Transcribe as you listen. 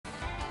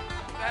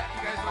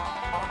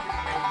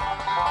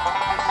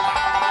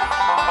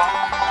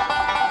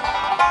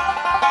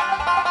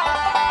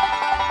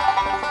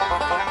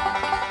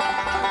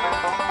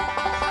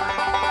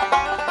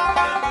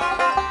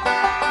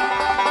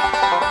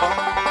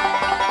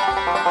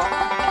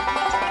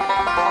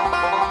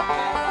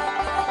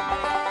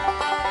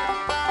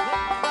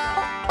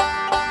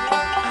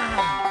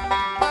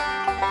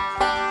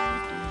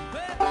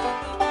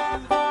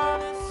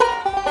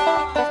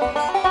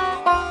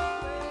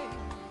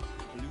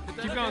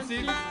Keep going,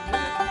 Steve. That's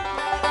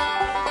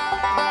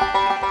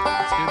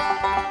good.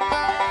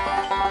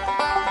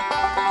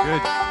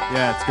 Good.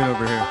 Yeah, it's good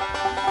over here.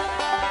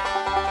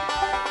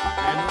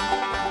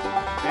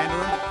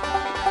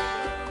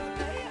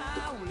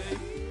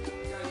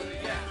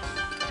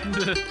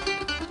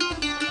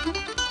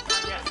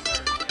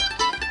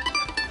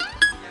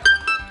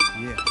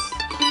 Yes.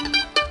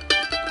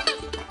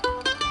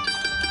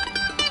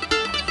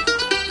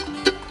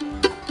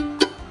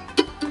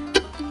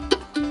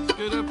 It's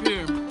good up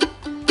here.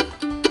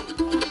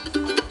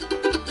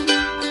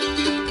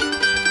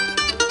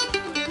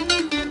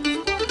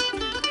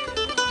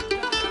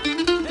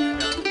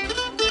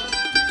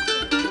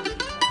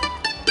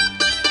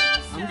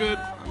 I'm good.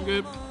 I'm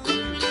good.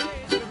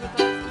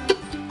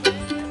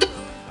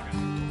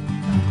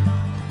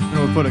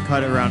 We'll put a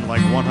cut around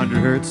like 100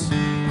 hertz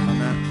on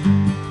that.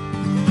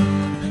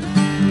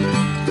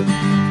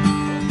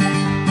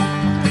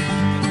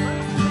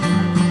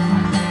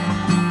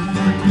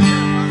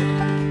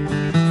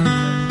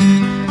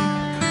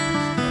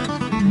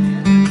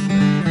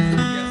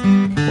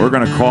 We're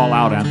going to call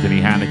out Anthony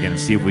Hannigan and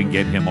see if we can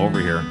get him over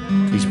here.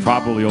 He's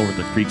probably over at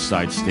the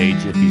Creekside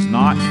stage. If he's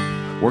not,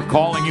 we're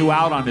calling you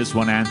out on this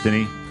one,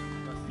 Anthony.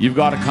 You've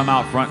got to come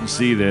out front and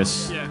see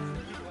this. Yeah.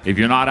 If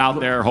you're not out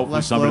there, hopefully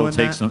Less somebody low will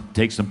in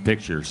take some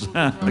pictures.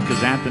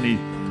 Because Anthony,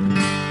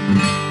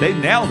 they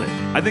nailed it.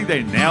 I think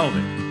they nailed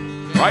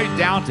it. Right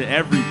down to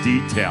every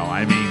detail.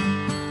 I mean,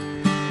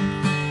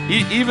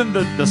 even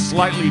the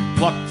slightly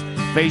plucked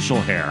facial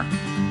hair.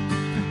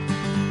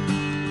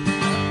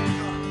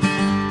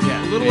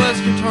 A little less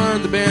guitar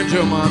on the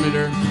banjo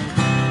monitor.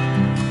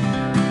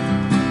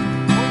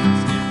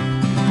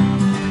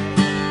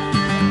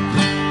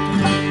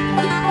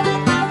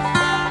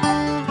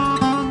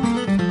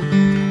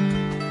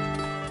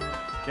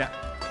 Yeah.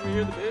 Can we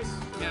hear the bass?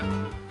 Yeah.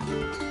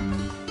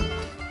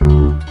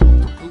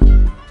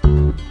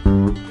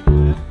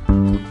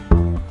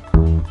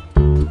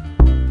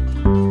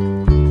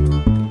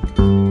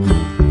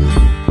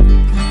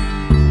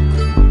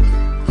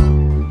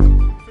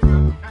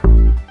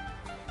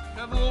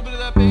 Have a little bit of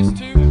that bass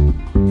too.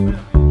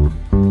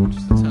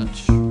 Just a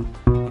touch.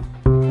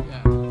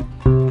 Yeah.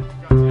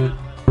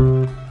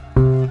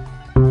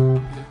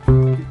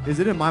 Is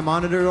it in my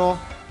monitor at all?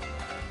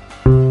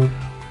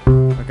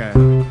 Okay.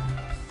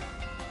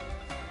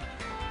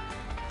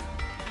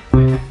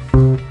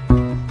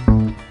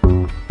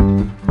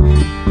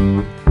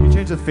 Can you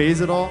change the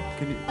phase at all?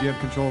 Do you have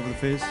control over the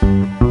phase?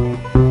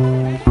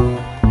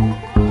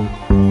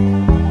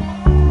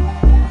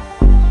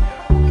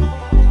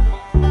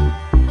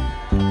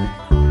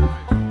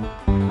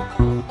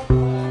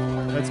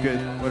 That's good.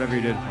 Whatever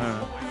you did. I don't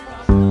know.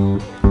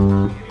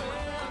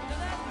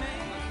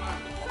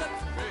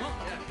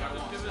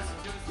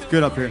 It's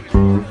good up here.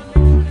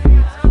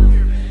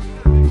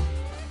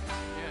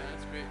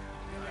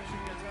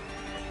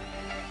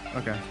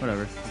 Okay,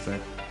 whatever. That's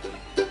right.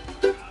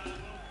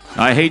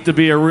 I hate to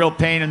be a real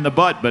pain in the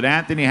butt, but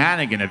Anthony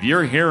Hannigan, if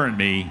you're hearing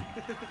me,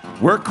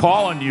 we're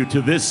calling you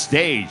to this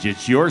stage.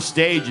 It's your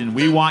stage, and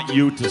we want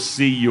you to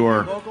see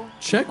your...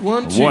 Check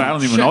 1 2. Boy, I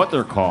don't even know check. what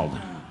they're called.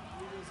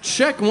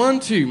 Check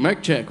 1 2.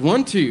 Mic check.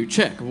 1 2.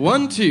 Check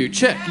 1 2.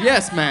 Check.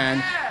 Yes,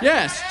 man.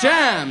 Yes.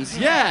 Jams.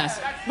 Yes.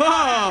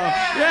 Oh,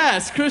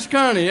 yes. Chris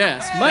Carney.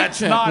 Yes. Mic That's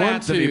check. not 1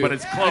 Anthony, 2. but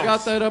it's close. I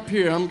got that up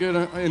here. I'm good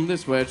in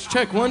this wedge.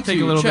 Check 1 2.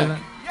 Take a little check. bit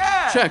of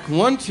that. Check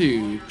 1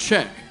 2.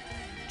 Check.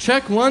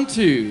 Check 1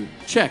 2.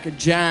 Check.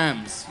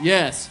 Jams.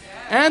 Yes.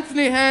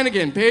 Anthony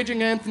Hannigan.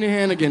 Paging Anthony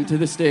Hannigan to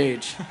the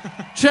stage.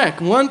 Check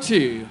 1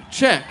 2.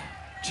 Check.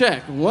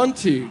 Check 1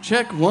 2.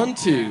 Check 1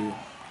 2.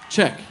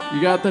 Check.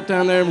 You got that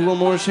down there? A little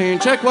more, Shane.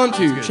 Check 1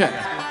 2. Check.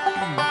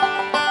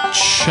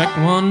 Check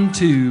 1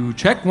 2.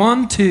 Check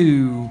 1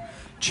 2.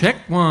 Check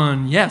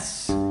 1.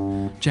 Yes.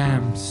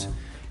 Jams.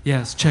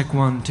 Yes. Check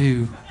 1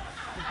 2.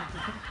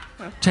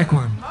 Check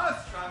 1.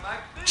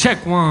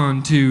 Check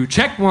 1 2.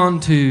 Check 1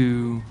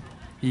 2.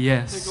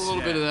 Yes. Take a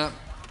little bit of that.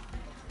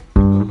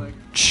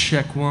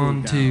 Check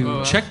 1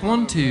 2. Check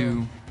 1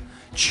 2.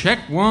 Check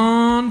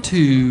 1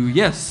 2.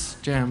 Yes.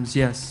 Jams.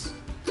 Yes.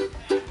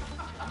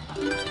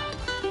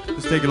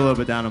 Just take it a little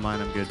bit down on mine.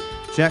 I'm good.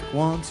 Check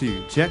 1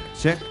 2. Check,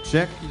 check,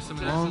 check.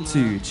 1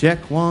 2.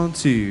 Check 1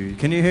 2.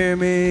 Can you hear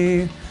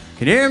me?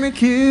 Can you hear me,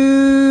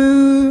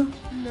 Q?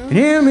 Can you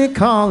hear me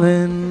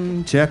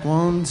calling? Check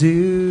 1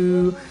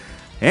 2.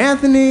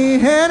 Anthony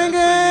Hannigan.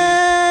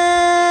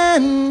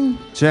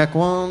 Check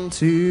 1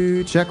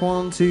 2. Check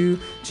 1 2.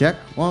 Check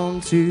 1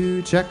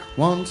 2. Check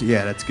 1 2.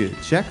 Yeah, that's good.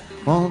 Check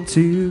 1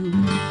 2.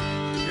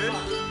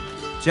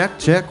 Check,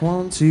 check,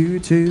 1 2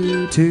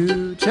 2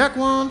 2. Check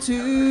 1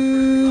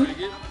 2.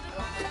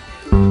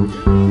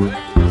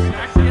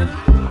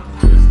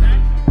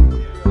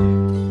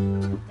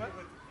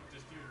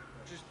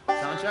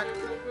 Sound check.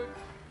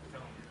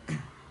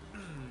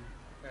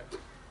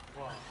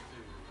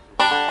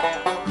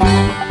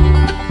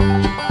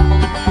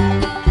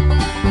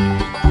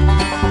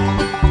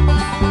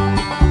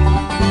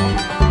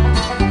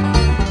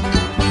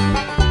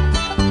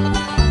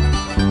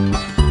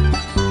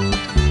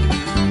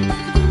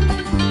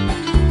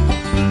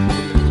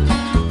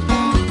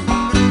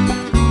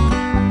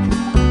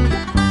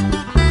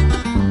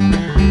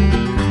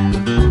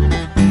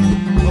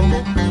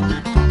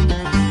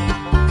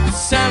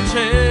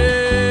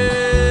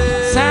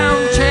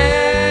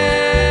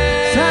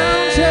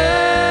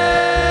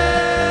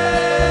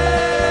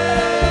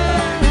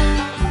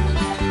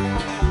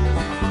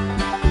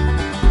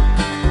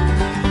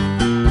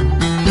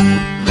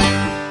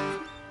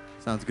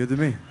 good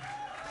to me.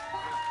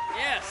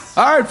 Yes.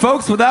 All right,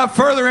 folks, without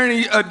further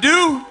any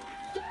ado,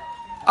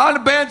 on the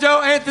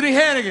banjo, Anthony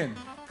Hannigan.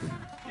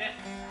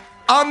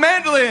 On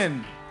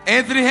mandolin,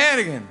 Anthony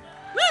Hannigan.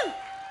 Woo!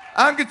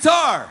 On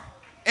guitar,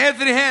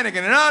 Anthony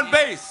Hannigan. And on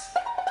bass,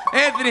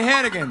 Anthony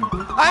Hannigan.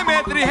 I'm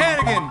Anthony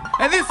Hannigan,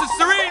 and this is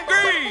Serene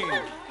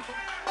Green.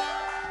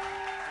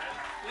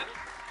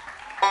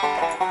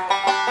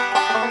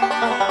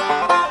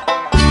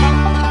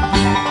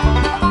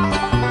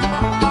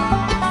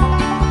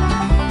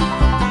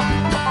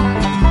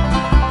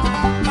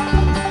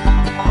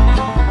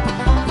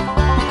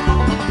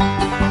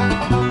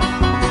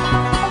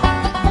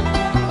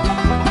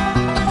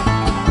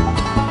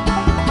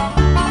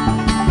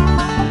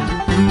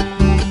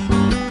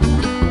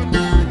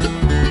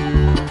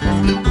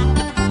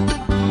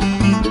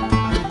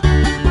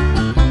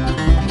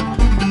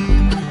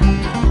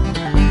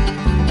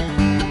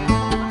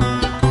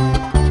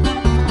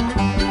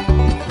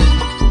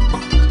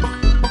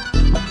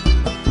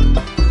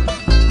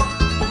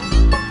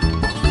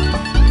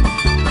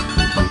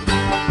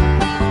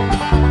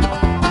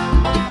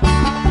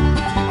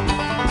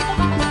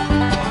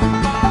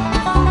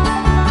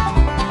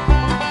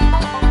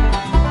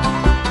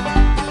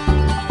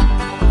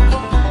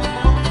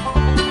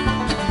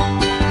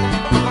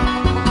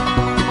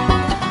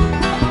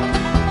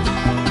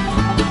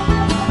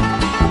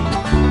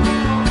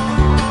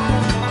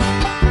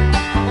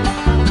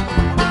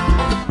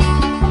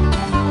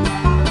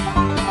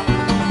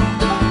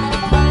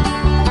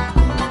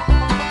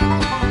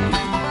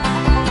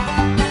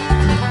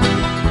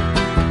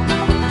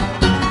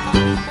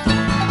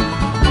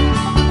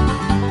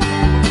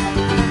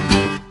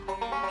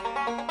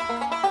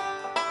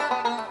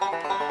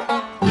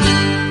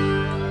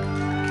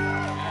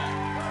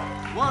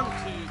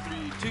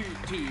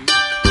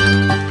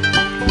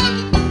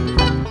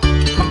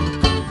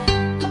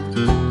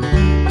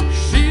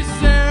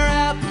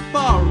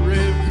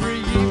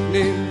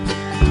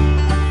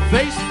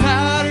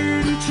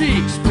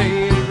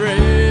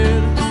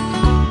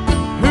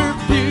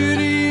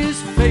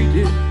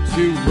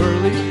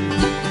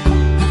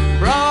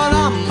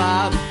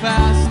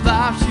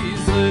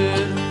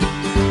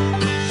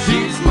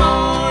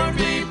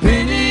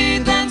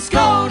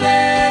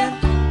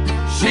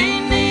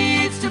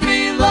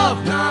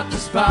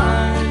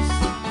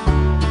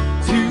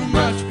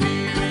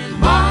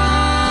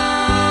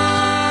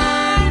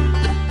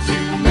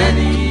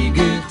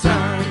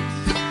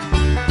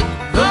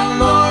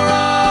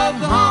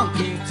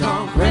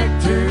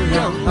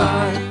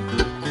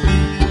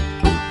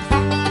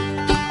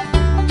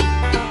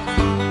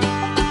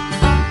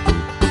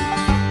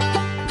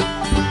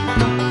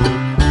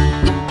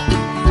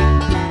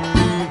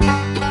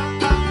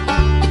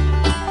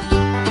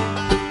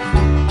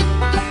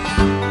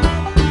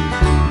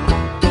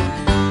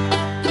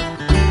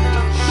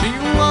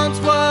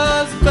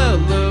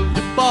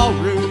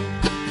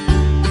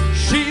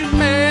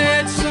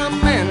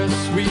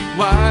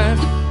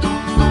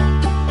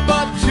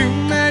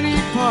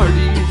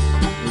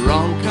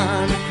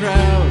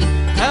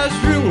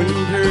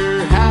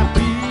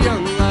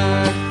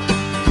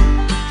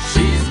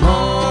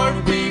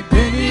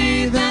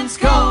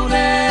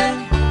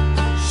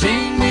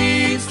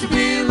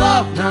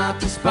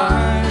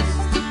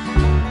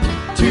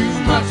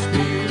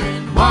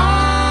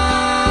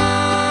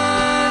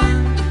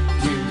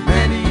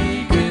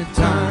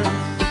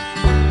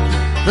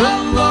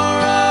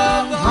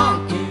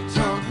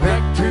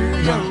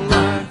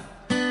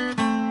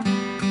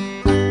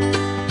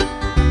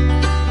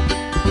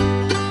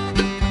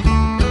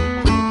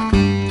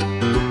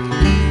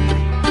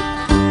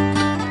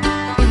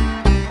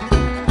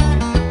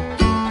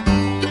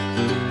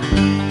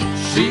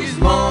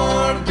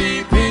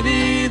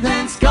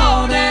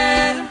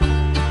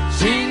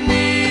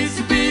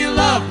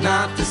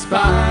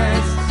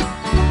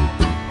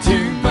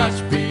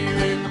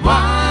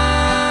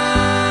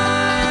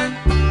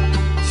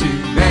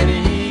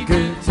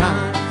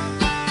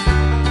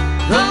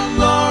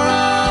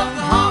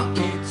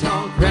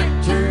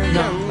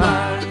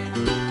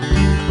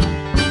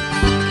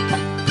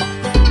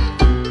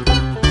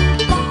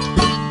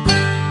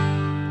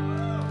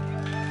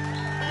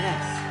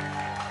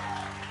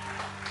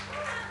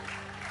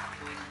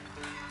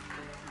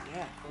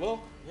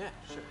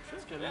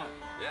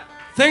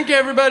 Thank you,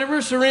 everybody.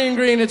 We're Serene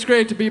Green. It's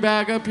great to be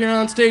back up here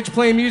on stage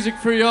playing music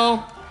for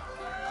y'all.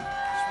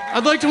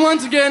 I'd like to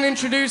once again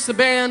introduce the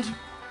band.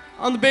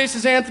 On the bass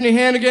is Anthony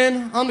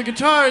Hannigan. On the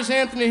guitar is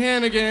Anthony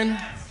Hannigan.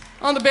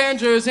 On the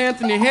banjo is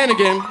Anthony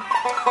Hannigan.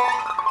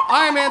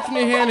 I am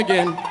Anthony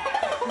Hannigan.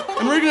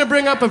 And we're going to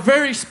bring up a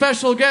very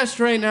special guest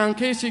right now. In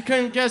case you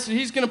couldn't guess it,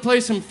 he's going to play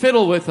some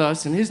fiddle with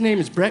us, and his name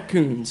is Brett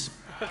Coons.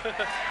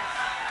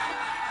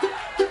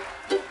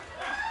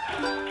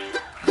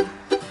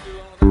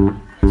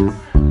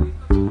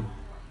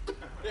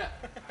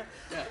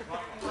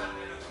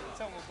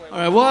 All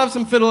right, we'll have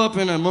some fiddle up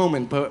in a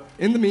moment, but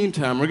in the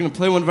meantime, we're going to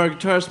play one of our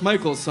guitarist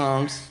Michael's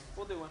songs.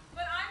 We'll do one.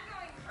 But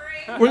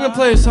I'm going We're gonna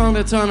play a song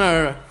that's on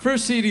our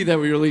first CD that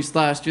we released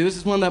last year. This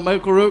is one that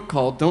Michael wrote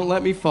called Don't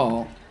Let Me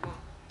Fall.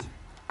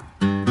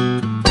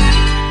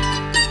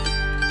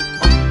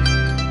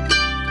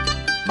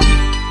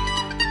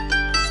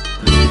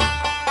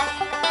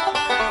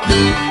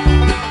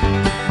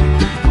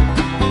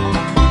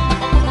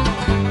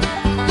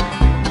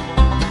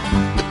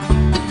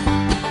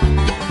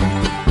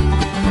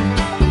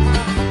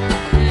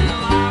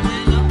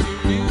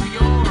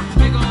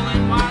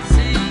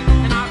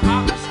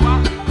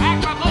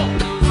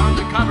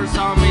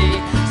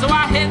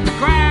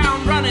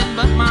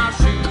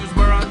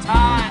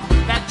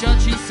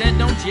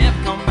 Don't you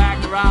ever come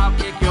back or I'll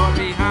kick your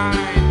behind.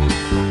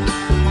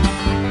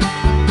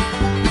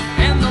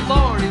 And the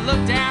Lord, he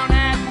looked down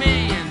at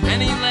me and then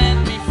he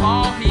let me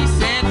fall. He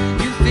said,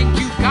 you think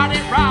you've got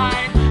it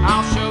right,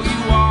 I'll show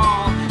you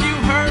all. You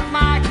heard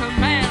my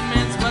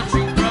commandments, but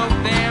you broke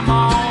them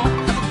all.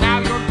 Now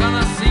you're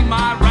gonna see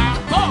my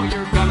wrath, oh,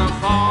 you're gonna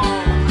fall.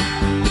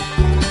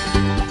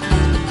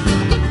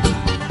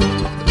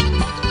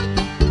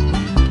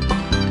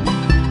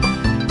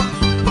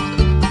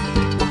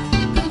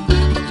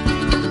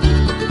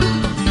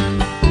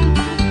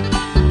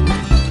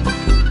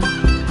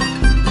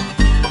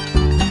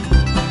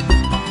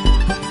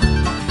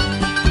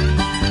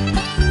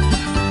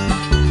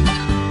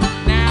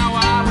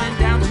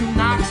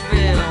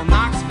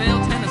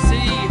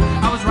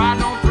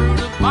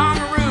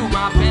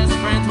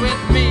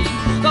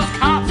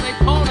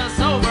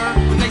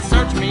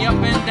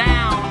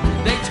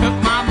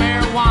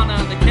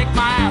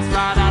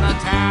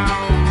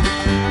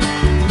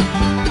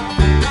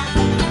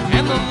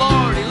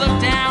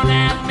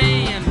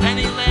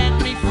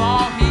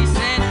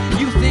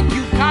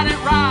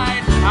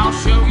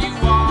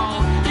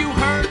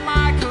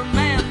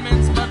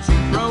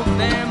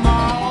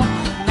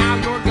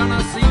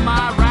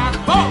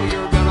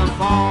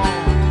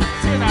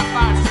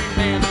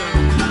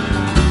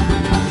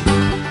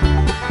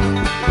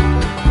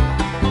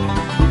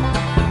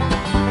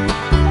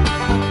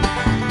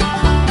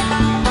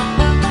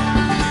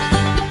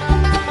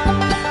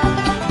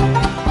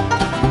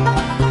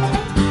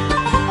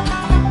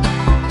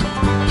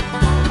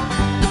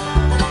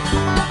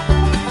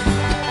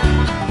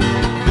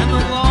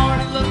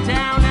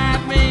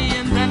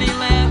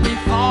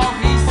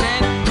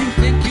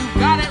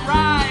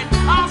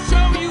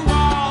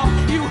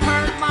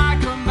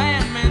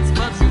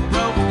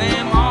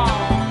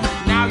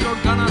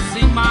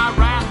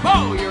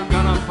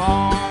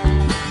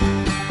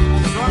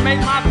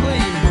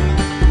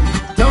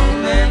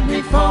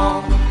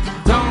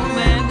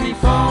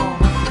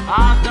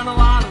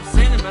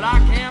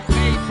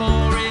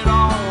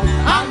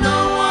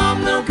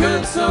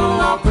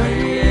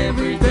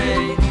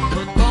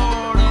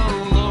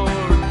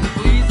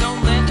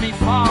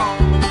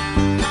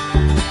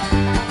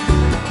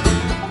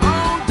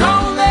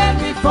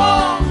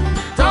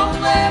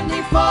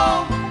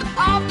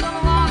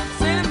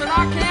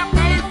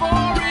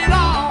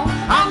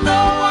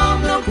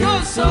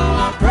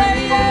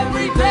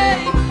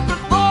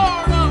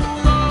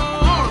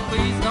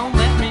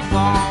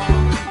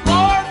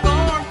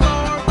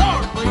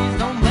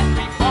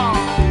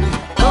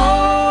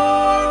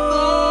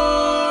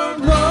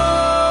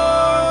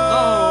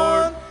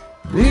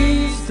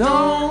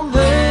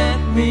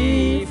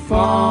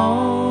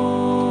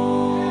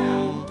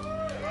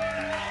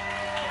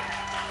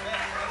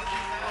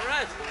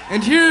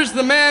 And here's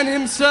the man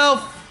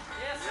himself,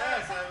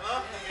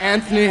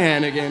 Anthony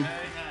Hannigan.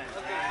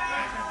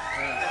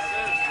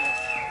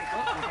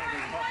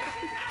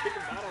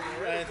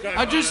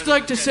 I'd just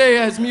like to say,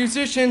 as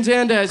musicians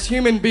and as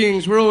human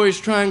beings, we're always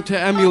trying to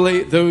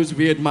emulate those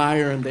we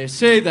admire, and they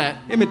say that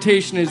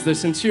imitation is the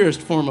sincerest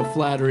form of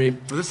flattery.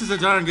 Well, this is a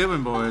darn good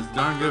one, boys.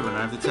 Darn good one,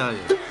 I have to tell you.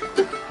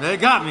 They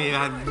got me.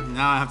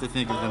 Now I have to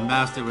think of the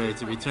master way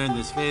to return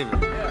this favor.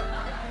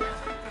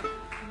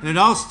 And it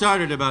all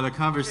started about a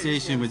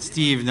conversation with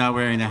Steve not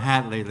wearing a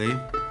hat lately.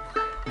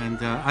 And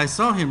I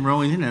saw him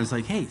rolling in, and I was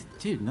like, hey,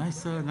 dude,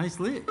 nice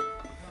lick.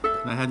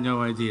 And I had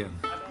no idea.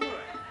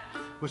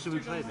 What should we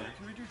play, man?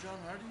 Can we do John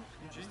Hardy?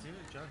 Just do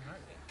it, John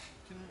Hardy.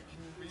 Can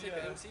we take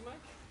the MC mic?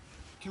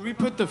 Can we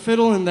put the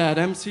fiddle in that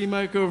MC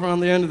mic over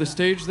on the end of the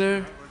stage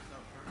there?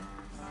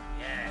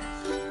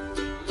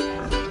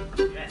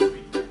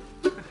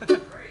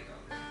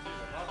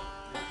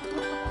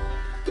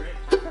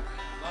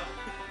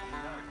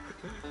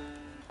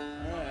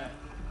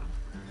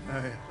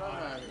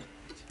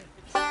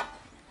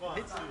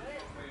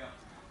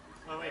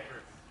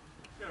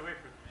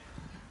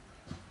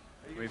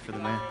 Wait for the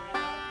man.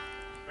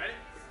 Ready?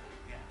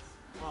 Yes.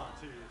 1,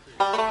 2,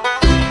 3.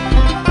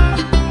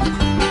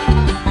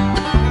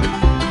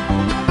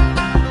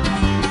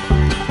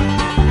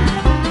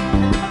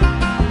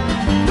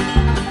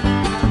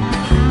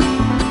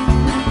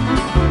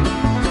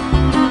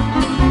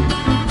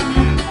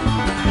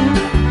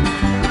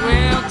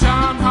 Well,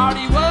 John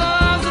Hardy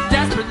was a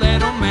desperate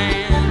little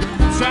man,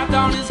 strapped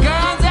on his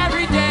guns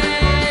every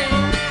day.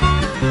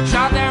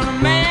 Shot down a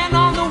man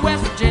on the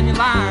West Virginia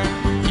line.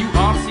 You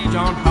ought to see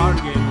John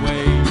Hannigan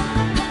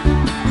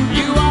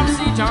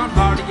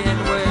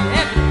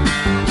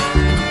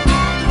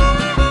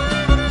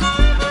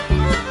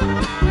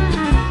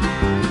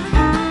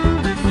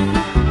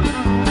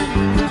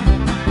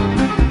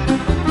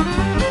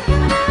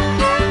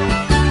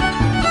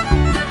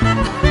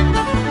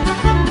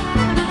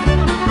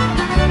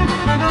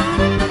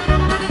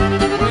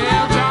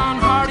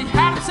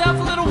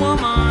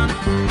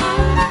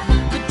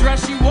The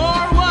dress she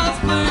wore was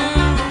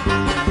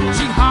blue.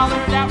 She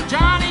hollered out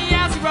Johnny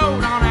as he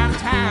rode on out of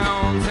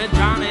town. Said,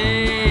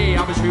 Johnny,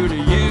 I'll be true to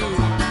you.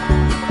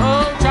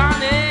 Oh,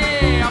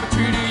 Johnny, I'll be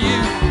true to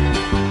you.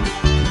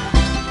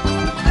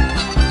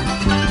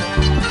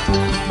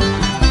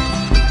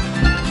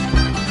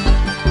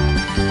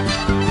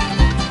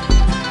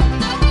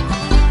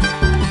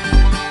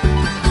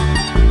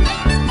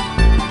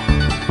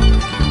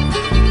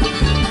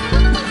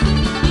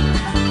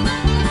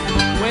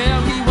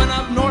 Well, he went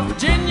up North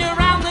Virginia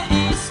round the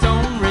East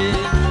Stone Ridge.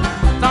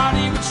 Thought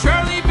he would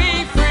surely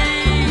be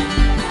free.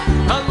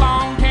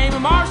 Along came a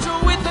marshal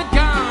with a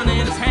gun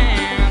in his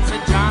hand.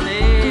 Said,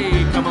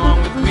 Johnny, come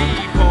along with me,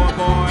 poor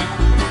boy.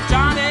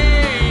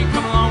 Johnny,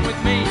 come along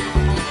with me.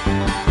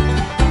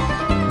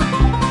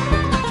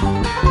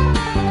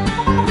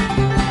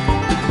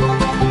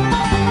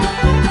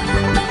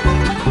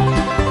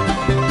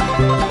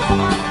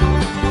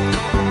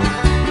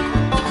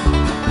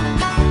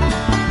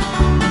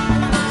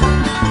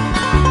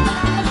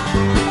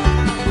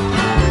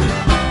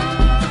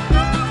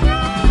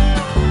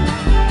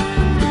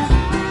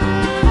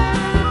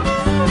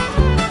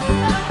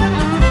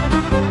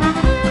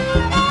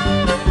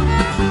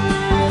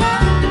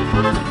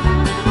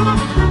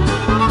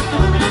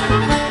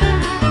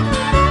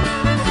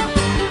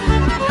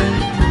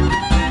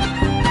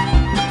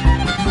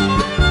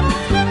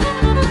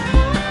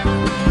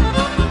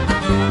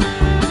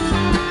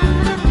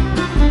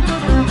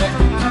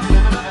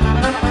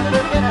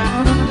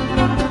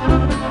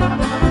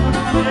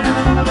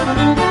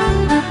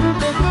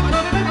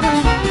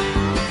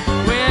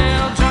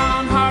 Well,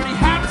 John Hardy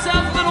had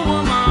himself a little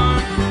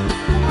woman.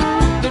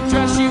 The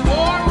dress she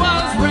wore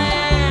was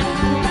red.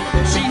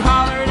 She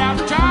hollered out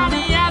to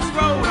Johnny as he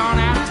rode on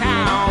out of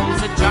town.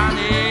 Said,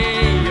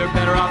 Johnny, you're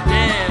better off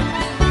dead.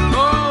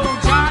 Oh,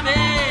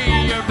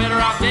 Johnny, you're better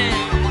off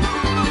dead.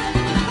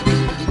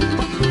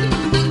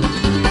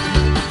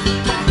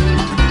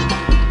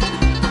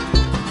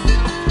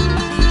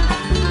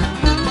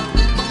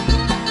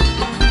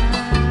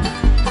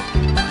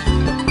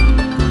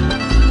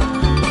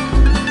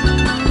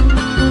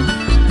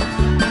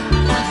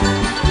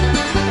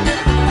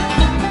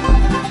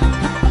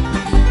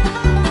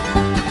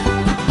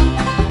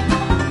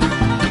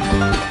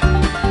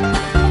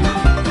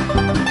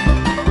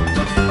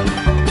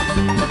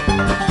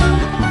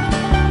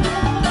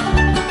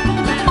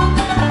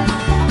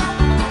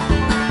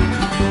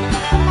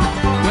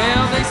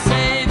 Well, they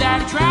say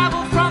that he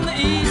traveled from the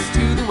east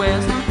to the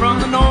west, from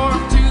the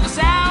north to the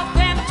south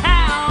and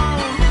town.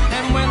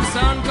 And when the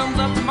sun comes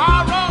up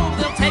tomorrow,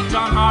 they'll take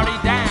John Hardy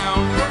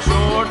down,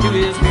 shore to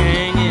his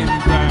hanging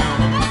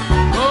ground.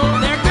 Oh,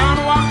 they're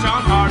gonna watch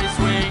John Hardy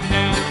swing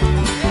down.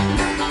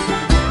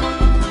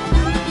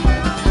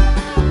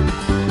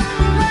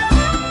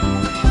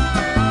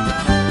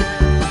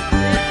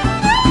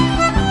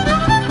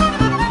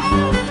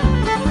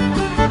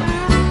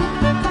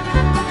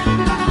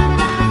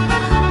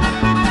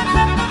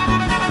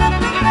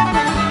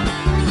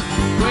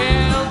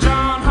 Well,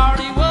 John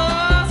Hardy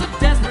was a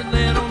desperate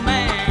little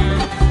man,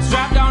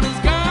 strapped on his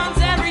guns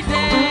every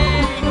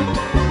day.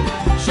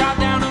 Shot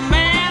down a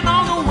man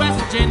on the West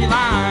Virginia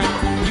line.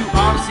 You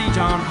ought to see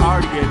John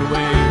Hardy get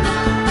away.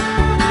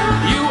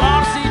 You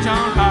ought to see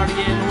John Hardy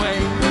get away.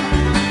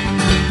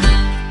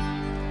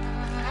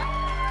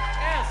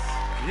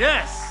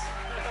 Yes.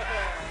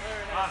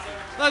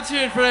 Let's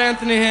hear it for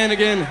Anthony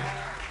Hannigan.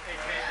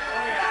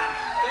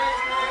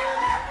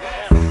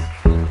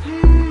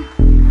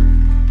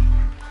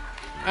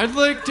 I'd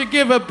like to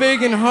give a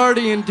big and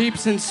hearty and deep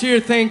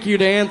sincere thank you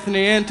to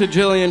Anthony and to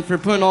Jillian for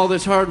putting all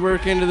this hard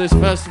work into this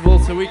festival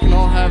so we can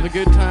all have a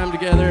good time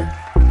together.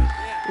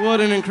 What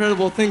an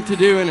incredible thing to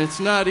do, and it's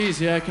not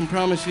easy, I can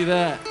promise you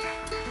that.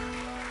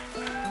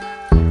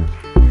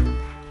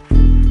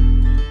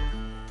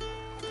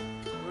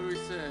 What do we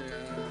say?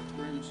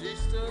 We're in G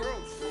still?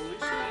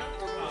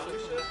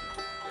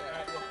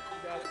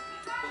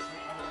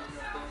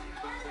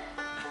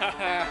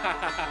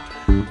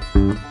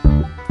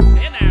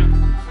 Hey now.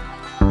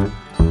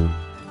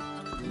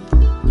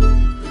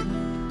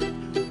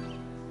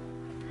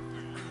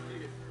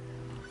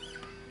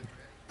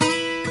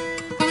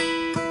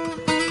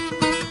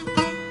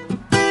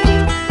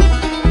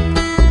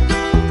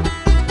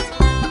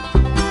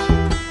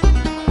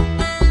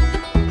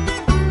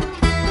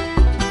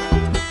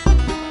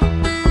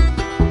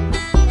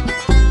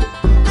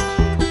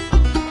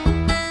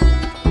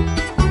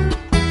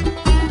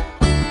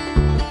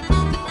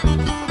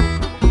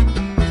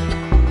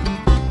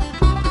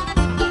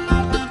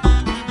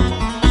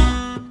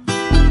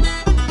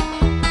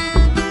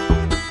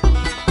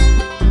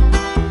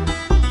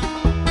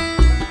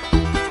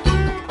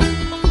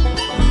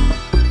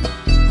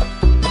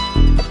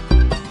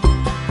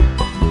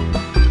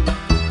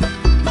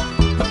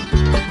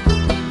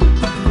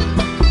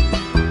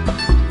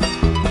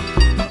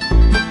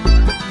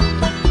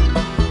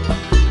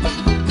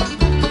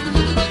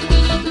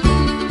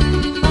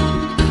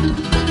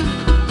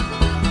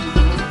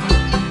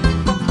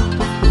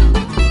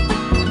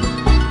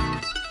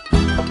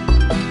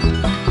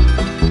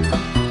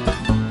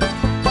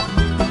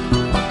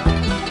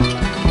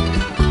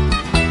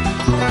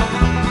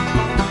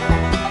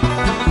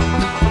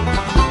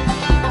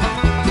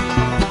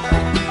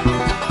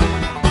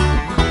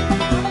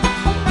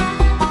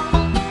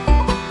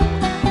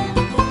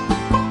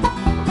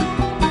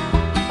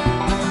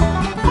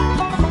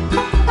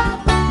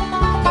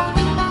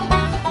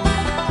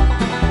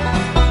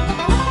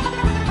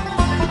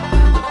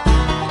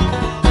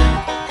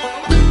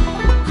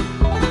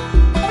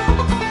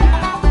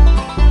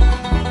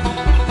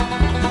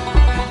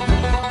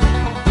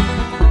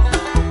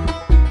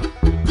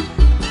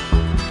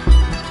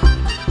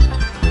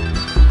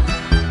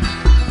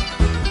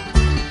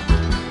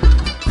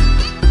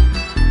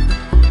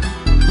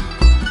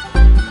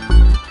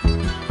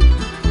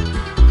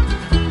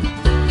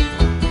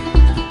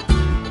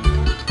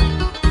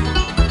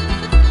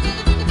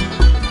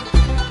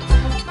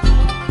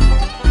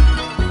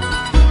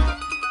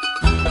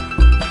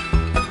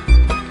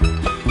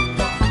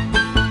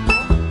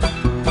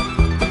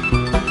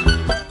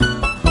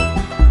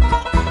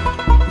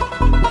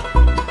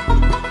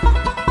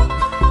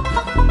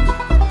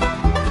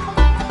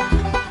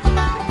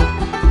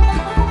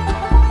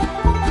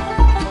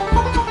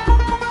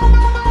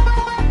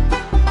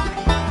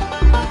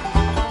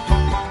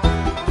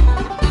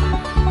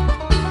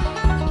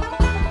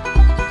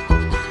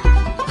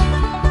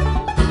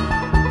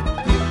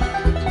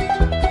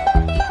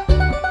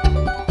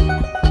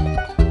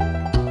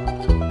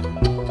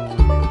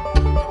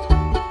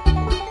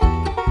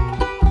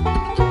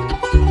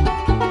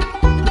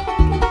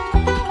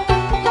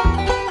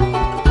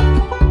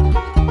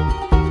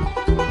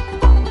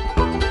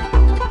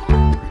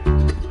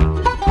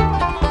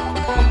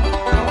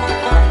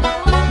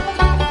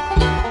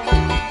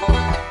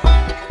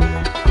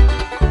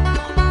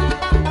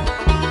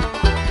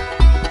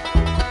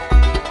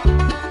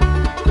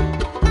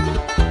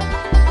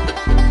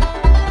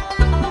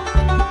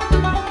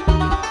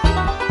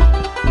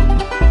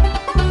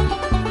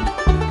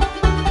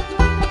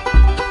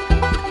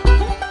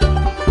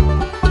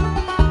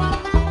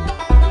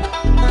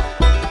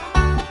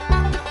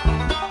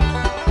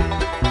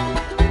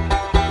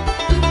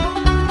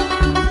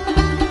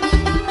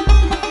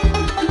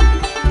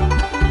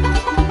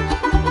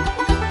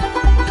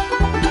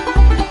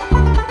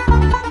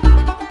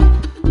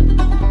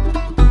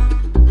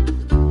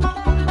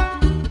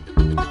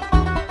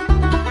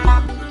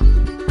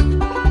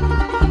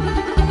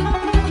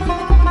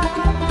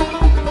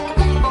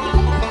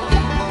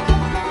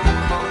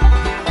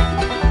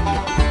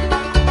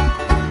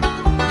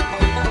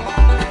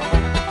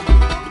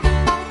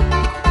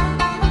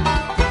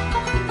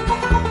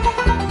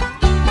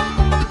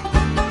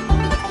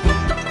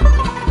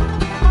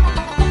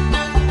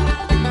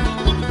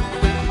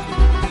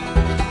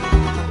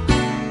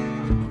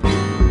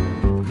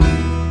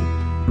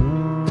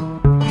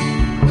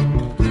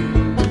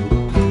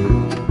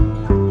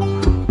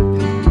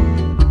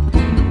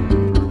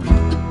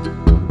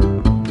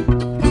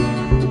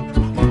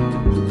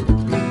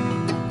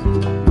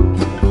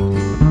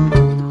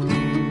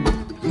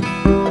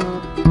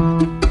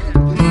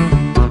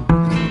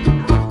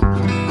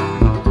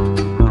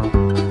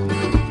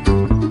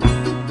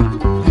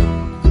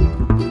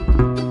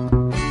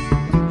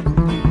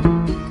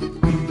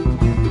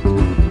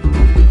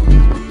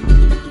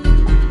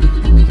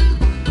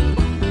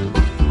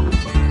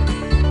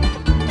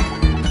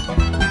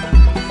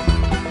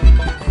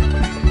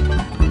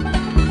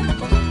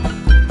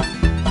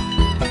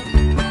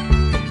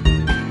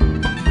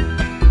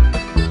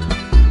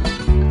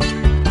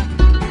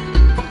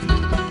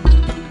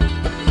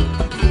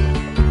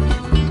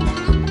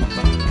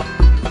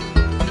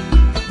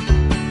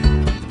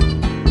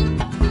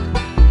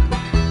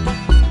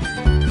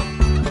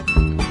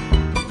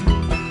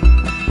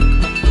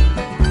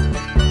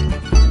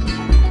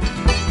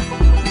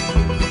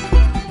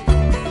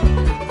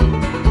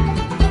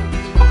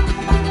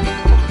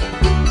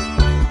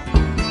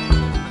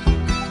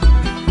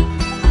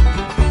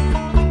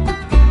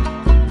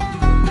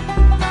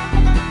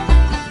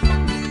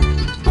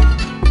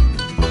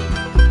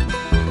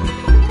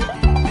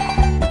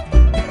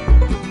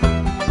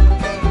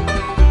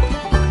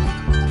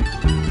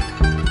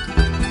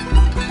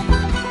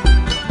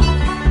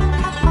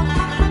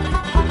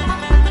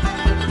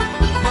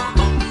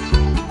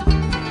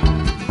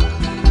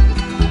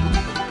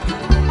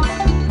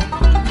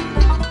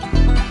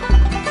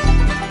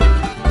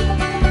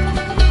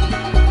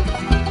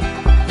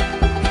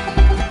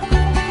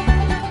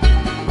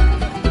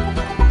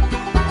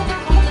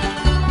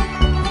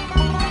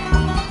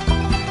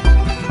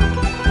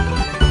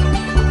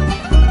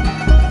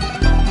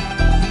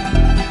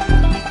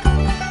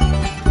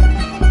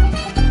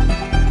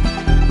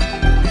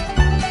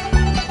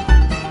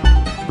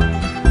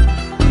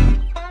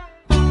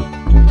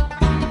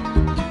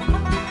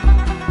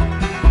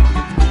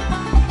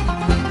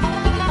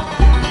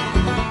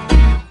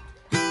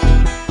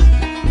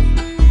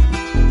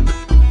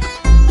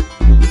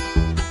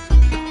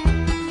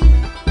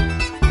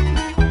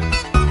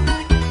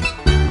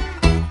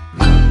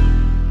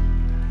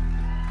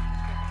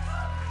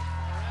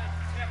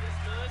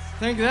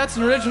 Thank you. That's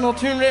an original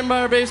tune written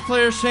by our bass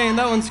player Shane.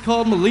 That one's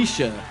called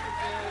Militia.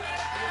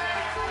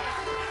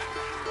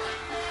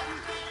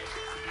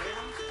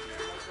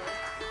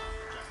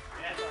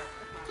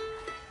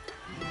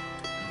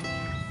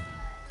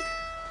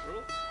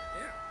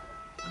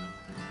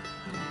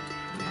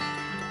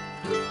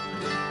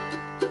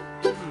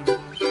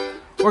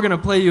 We're going to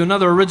play you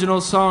another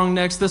original song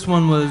next. This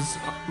one was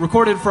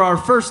recorded for our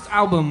first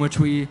album, which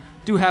we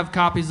do have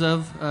copies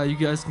of. You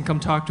guys can come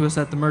talk to us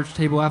at the merch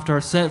table after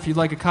our set if you'd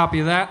like a copy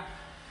of that.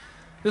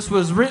 This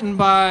was written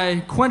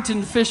by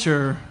Quentin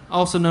Fisher,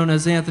 also known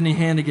as Anthony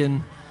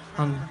Hannigan,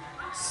 on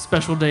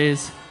special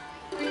days.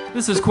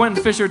 This is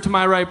Quentin Fisher to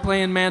my right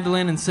playing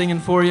mandolin and singing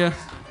for you.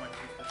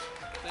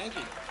 Thank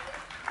you.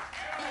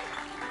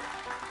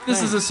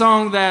 This is a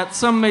song that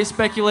some may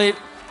speculate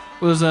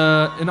was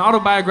an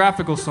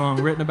autobiographical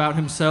song written about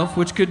himself,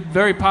 which could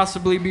very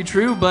possibly be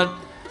true, but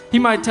he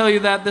might tell you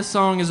that this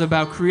song is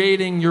about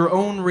creating your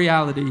own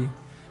reality,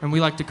 and we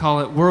like to call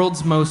it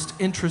World's Most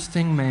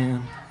Interesting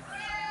Man.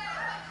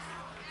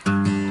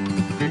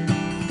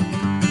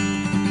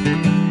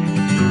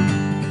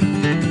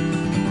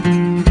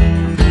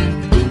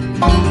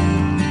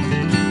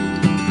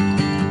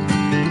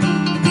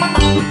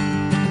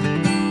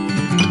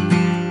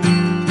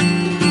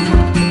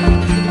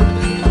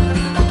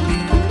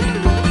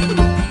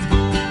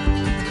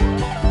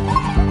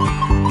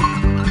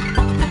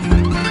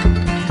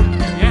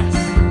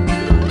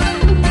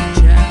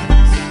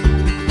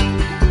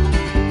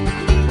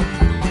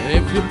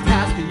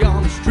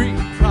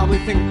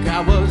 Think I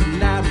was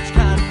an average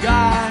kind of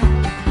guy,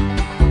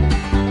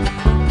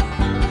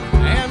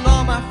 and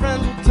all my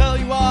friends will tell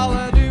you all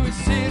I do is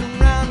sit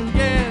around and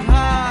get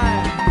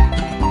high,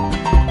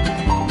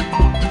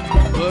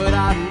 but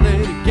I don't let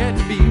it get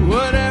to be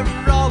whatever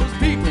all those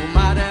people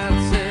might have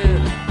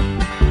said.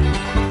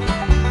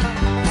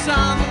 'Cause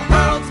I'm the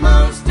world's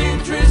most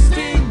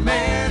interesting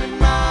man in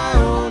my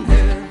own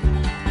head.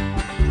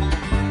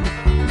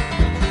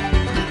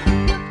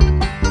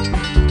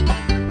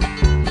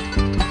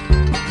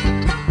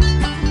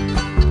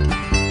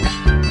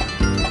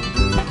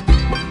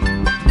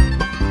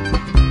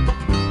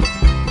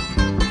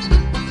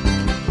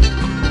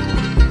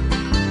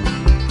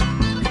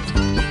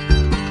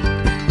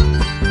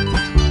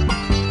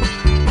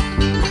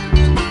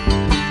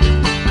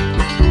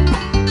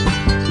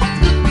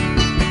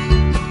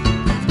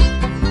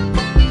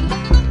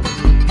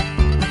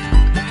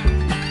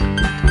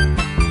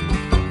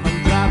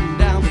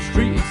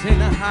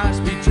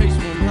 High-speed chase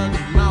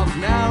 100 miles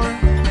an hour,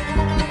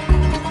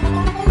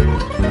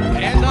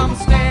 and I'm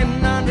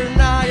standing under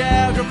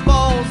Niagara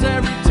Falls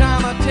every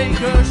time I take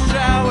a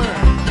shower.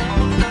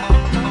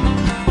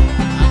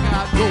 I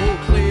got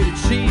gold-plated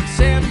sheets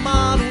and a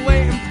model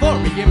waiting for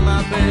me in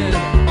my bed.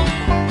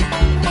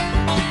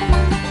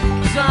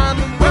 'Cause I'm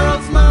the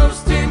world's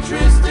most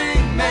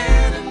interesting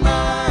man in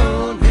my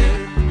own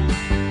head.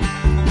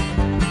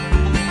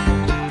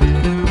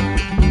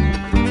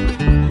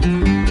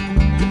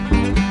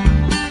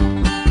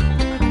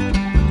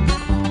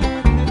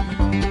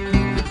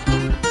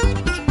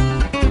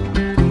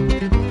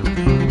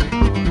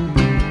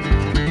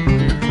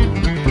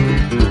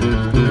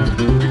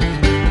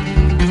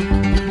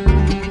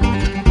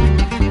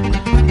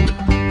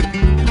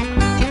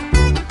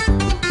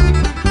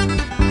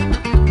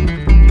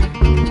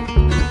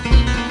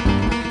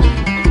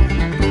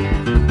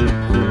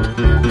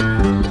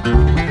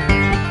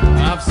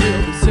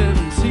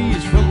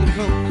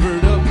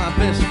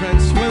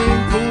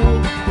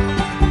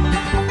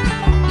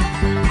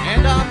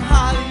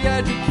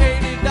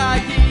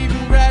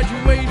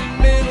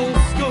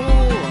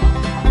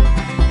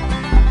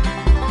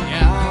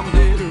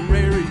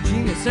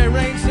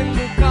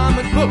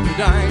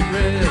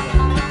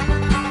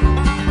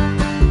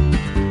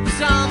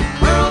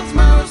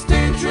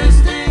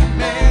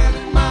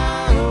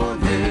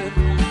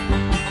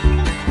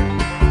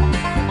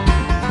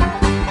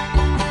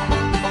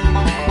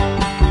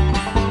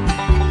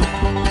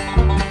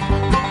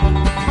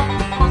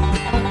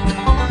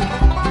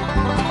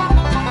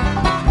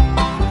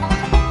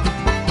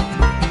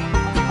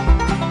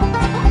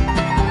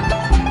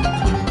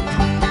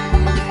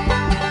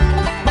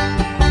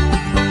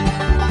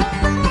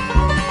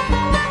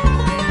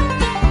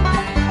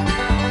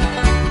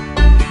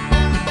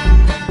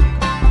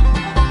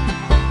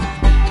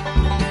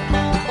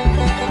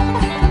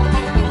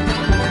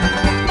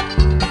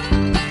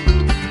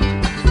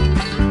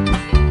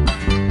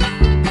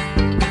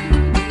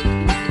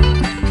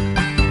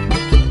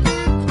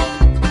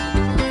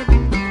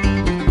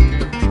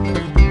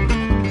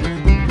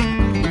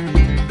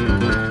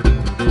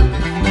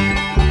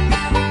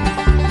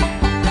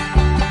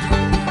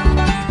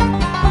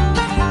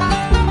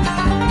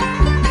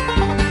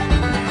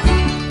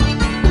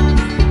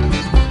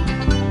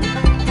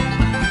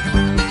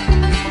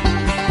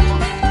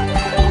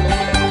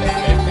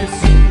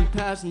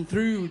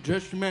 Through,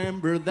 just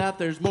remember that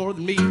there's more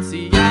than meets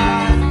the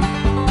eye.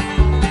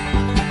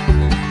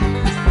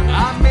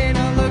 I may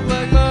not look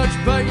like much,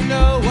 but you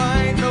know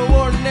I ain't no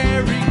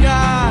ordinary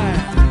guy.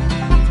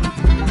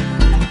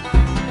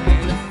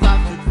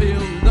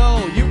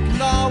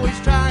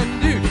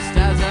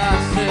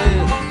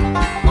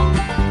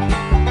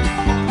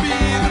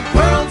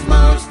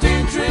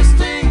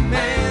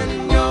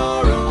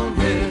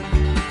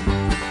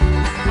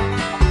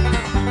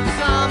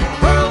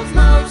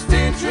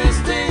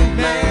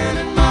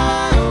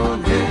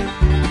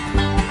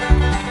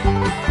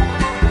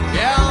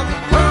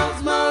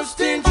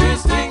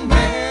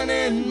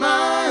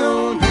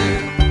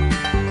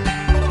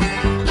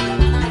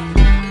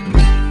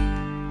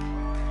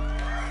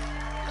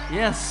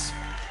 Yes.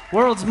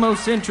 World's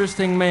most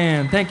interesting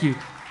man. Thank you.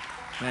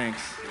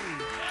 Thanks.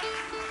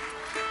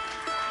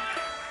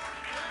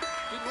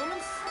 Good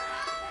woman's?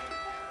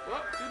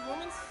 What? Good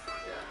woman's?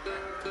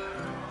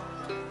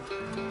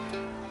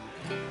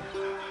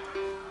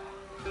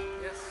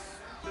 Yes.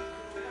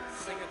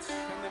 Sing it.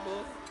 Can they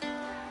both?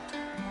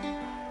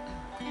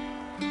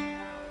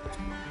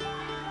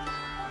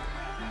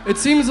 It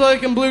seems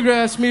like in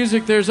bluegrass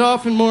music there's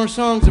often more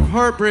songs of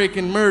heartbreak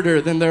and murder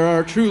than there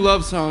are true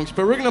love songs,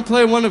 but we're going to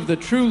play one of the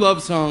true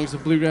love songs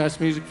of bluegrass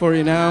music for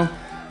you now.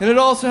 And it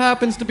also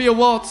happens to be a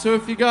waltz, so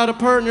if you got a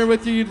partner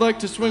with you you'd like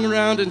to swing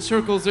around in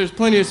circles, there's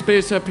plenty of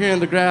space up here in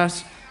the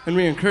grass, and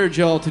we encourage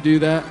y'all to do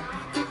that.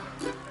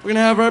 We're going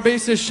to have our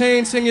bassist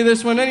Shane sing you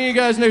this one. Any of you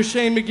guys know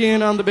Shane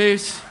McGeehan on the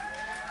bass?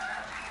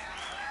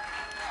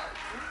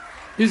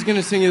 He's going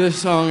to sing you this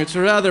song. It's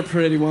a rather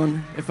pretty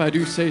one, if I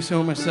do say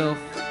so myself.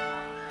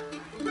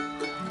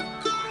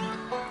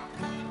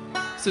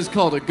 This is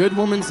called A Good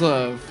Woman's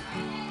Love.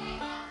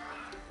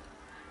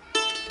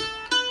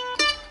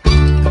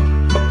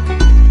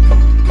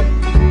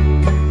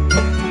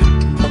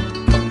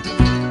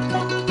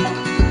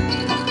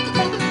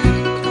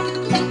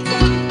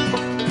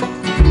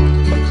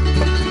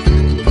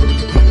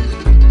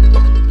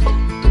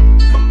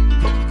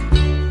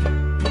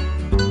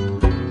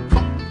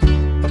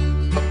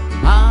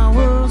 I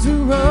was a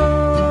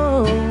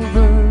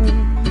rover,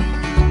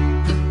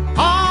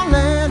 on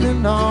land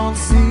and on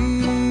sea.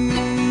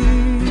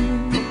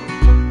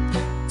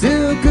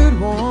 Till a good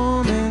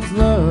woman's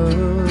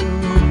love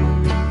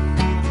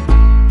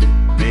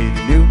made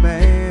a new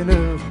man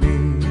of me.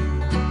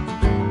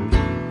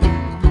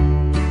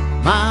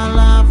 My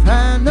life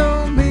had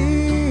no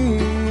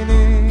meaning,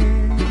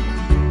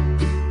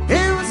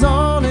 it was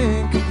all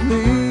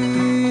incomplete.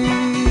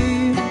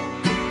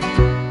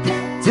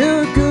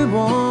 Till a good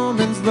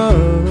woman's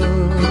love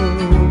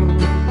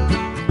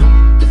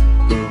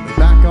put me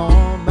back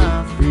on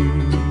my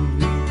feet.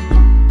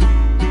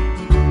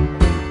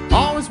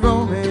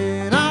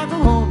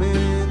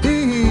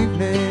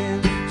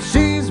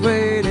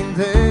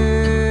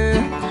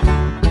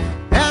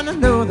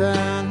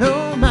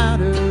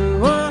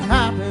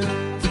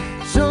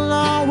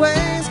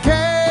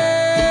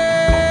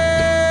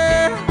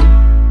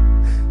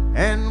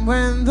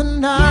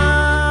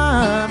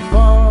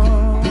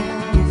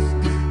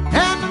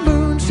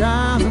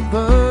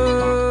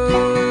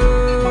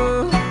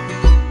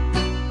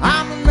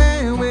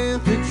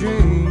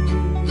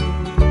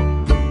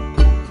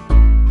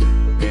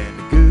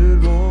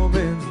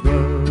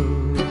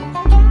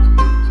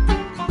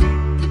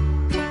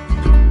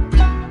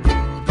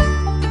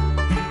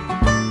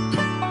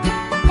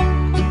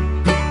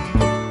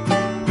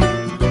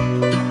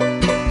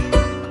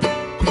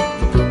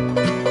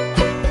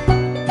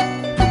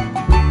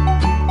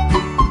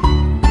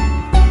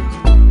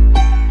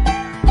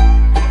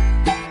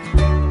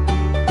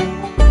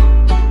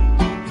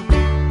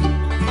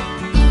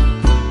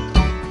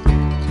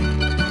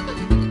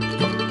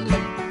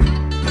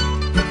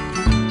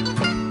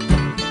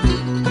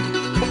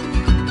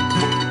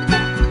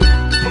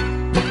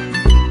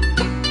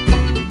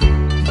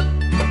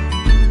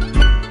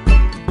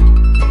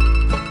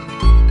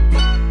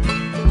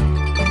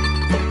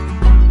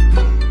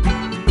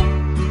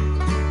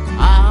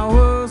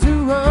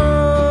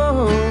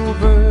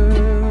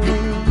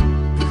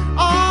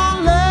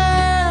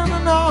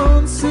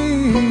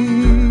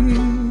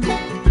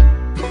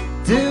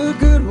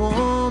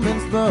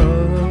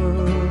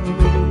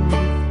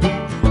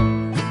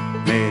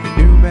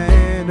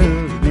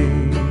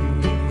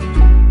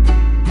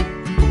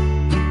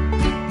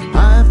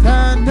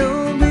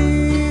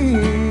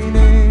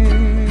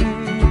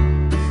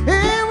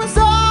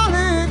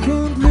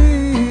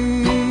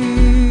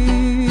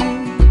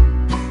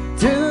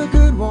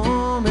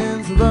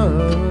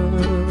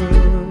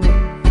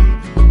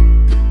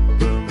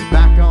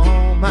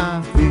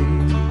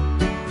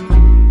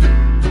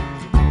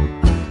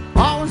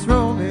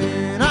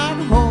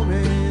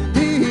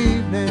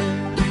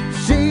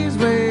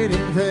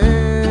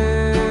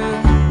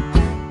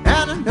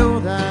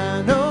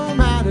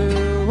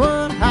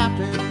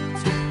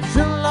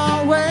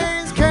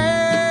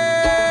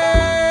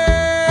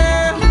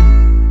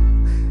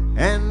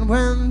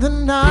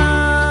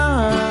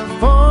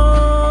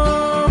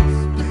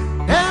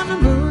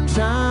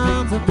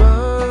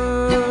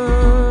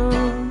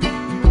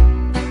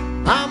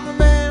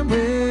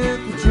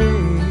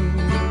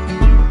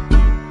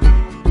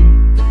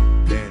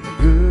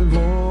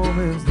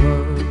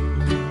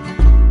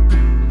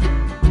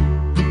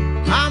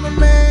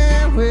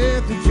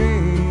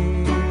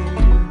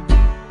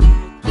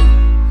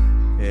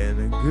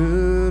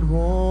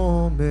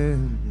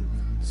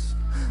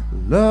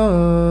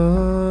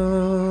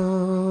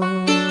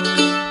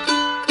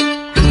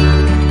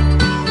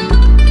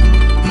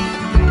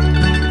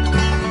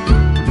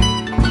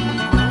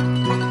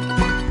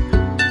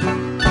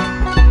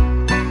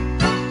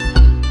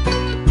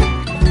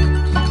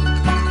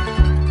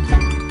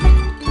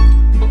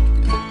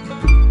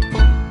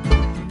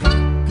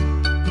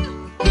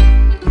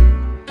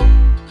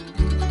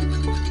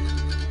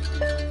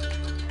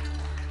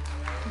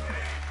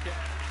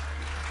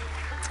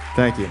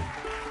 Thank you.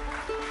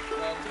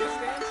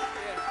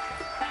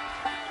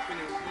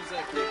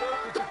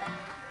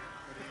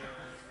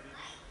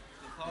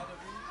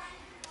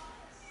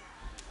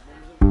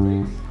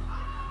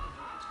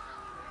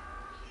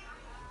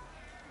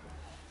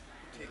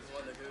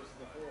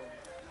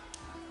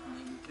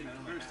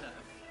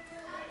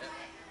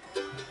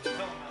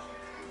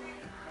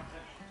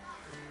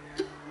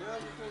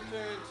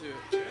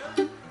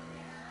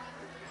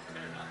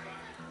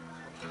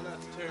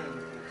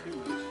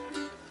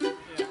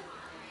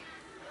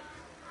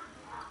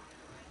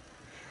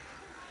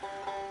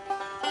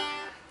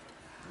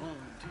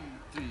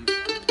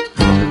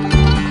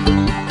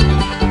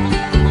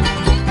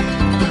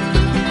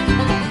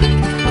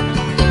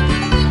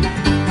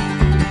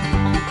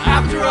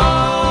 After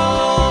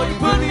all you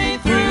put me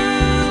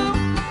through,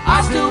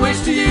 I still wish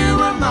that you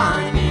were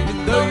mine,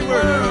 even though you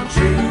were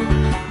untrue.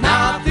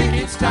 Now I think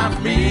it's time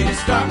for me to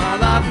start my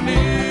life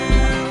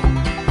anew.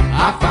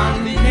 I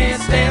finally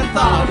can't stand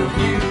thought of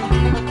you.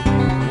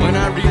 When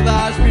I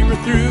realized we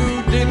were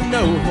through, didn't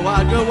know how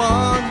I'd go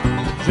on.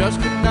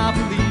 Just could not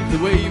believe the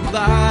way you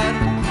lied.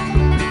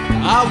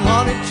 I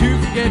wanted to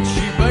forget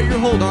you, but your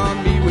hold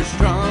on me was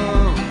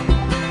strong.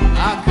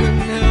 I couldn't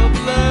help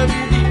love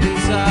you deep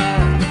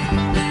inside.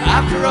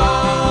 After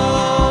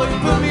all you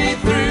put me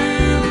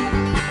through,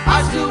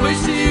 I still wish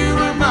that you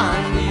were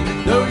mine,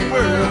 even though you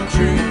were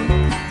untrue.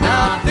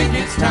 Now I think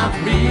it's time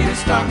for me to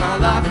start my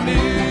life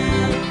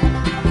anew.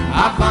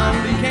 I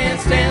finally can't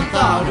stand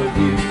thought of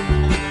you.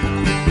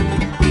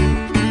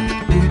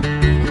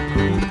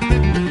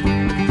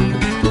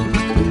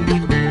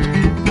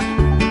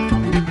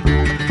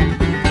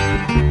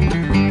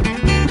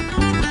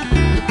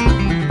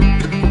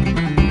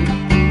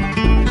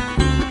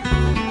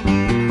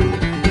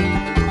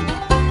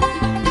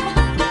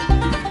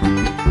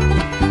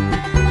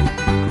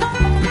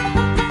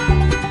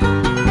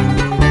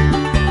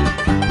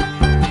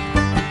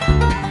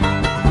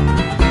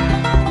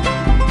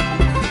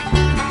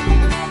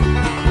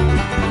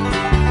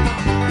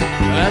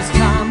 As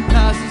time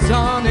passes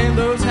on and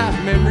those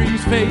happy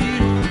memories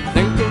fade,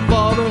 think of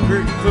all the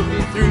hurt you put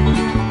me through.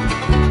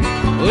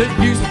 Well, it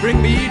used to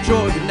bring me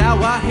joy, but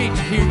now I hate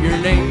to hear your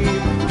name.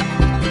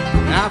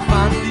 I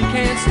finally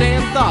can't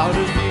stand thought of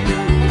you.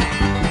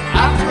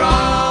 After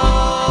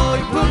all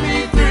you put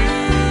me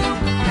through,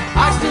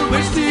 I still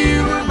wish that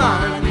you were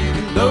mine,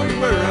 even though you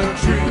were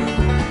untrue.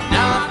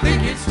 Now I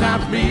think it's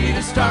time for me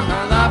to start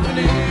my life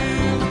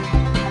anew.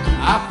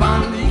 I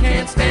finally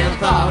can't stand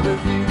thought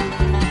of you.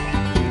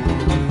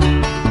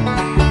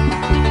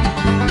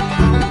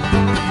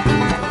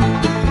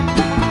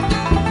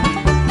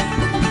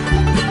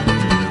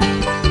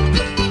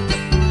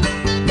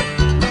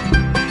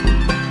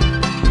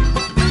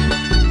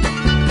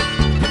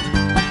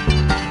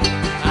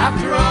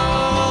 After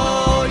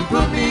all you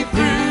put me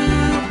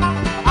through,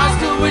 I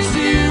still wish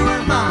you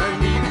were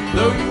mine, even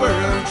though you were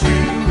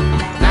untrue.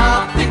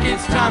 Now I think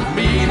it's time for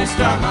me to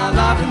start my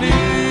life anew.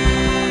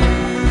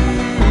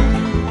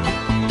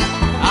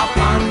 I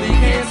finally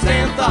can't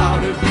stand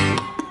thought of you.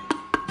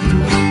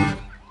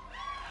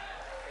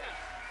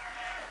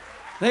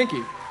 Thank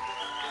you.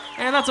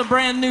 And that's a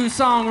brand new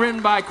song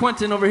written by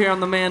Quentin over here on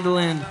the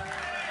mandolin.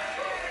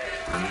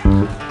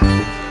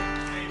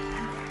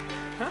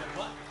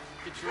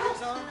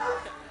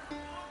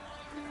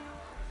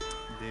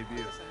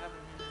 Debut.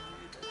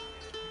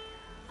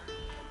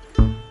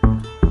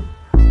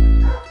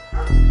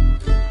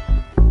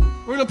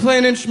 We're gonna play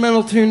an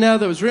instrumental tune now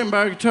that was written by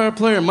our guitar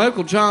player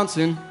Michael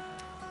Johnson.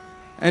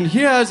 And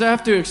here I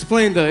have to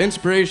explain the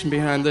inspiration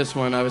behind this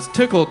one. I was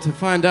tickled to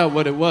find out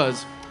what it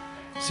was.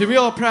 See, we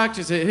all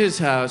practice at his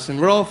house, and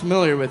we're all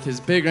familiar with his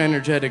big,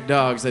 energetic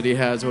dogs that he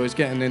has, always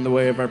getting in the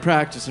way of our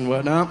practice and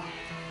whatnot.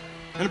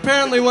 And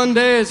apparently one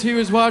day, as he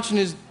was watching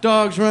his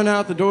dogs run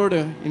out the door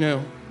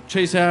to,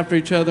 chase after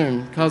each other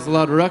and cause a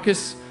lot of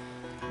ruckus,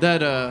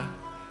 that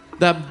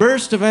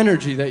burst of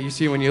energy that you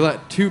see when you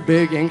let two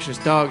big, anxious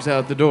dogs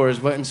out the door is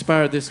what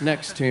inspired this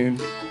next tune.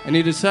 And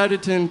he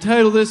decided to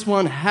entitle this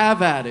one,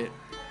 Have At It.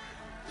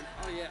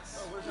 Oh, yes.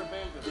 Oh, where's our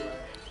bandwidth player?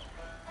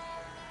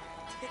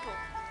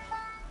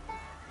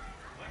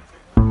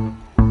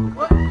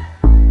 What?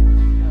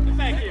 Get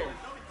back here.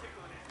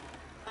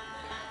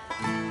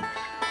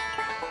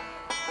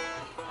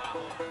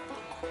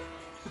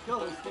 Kill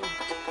this thing.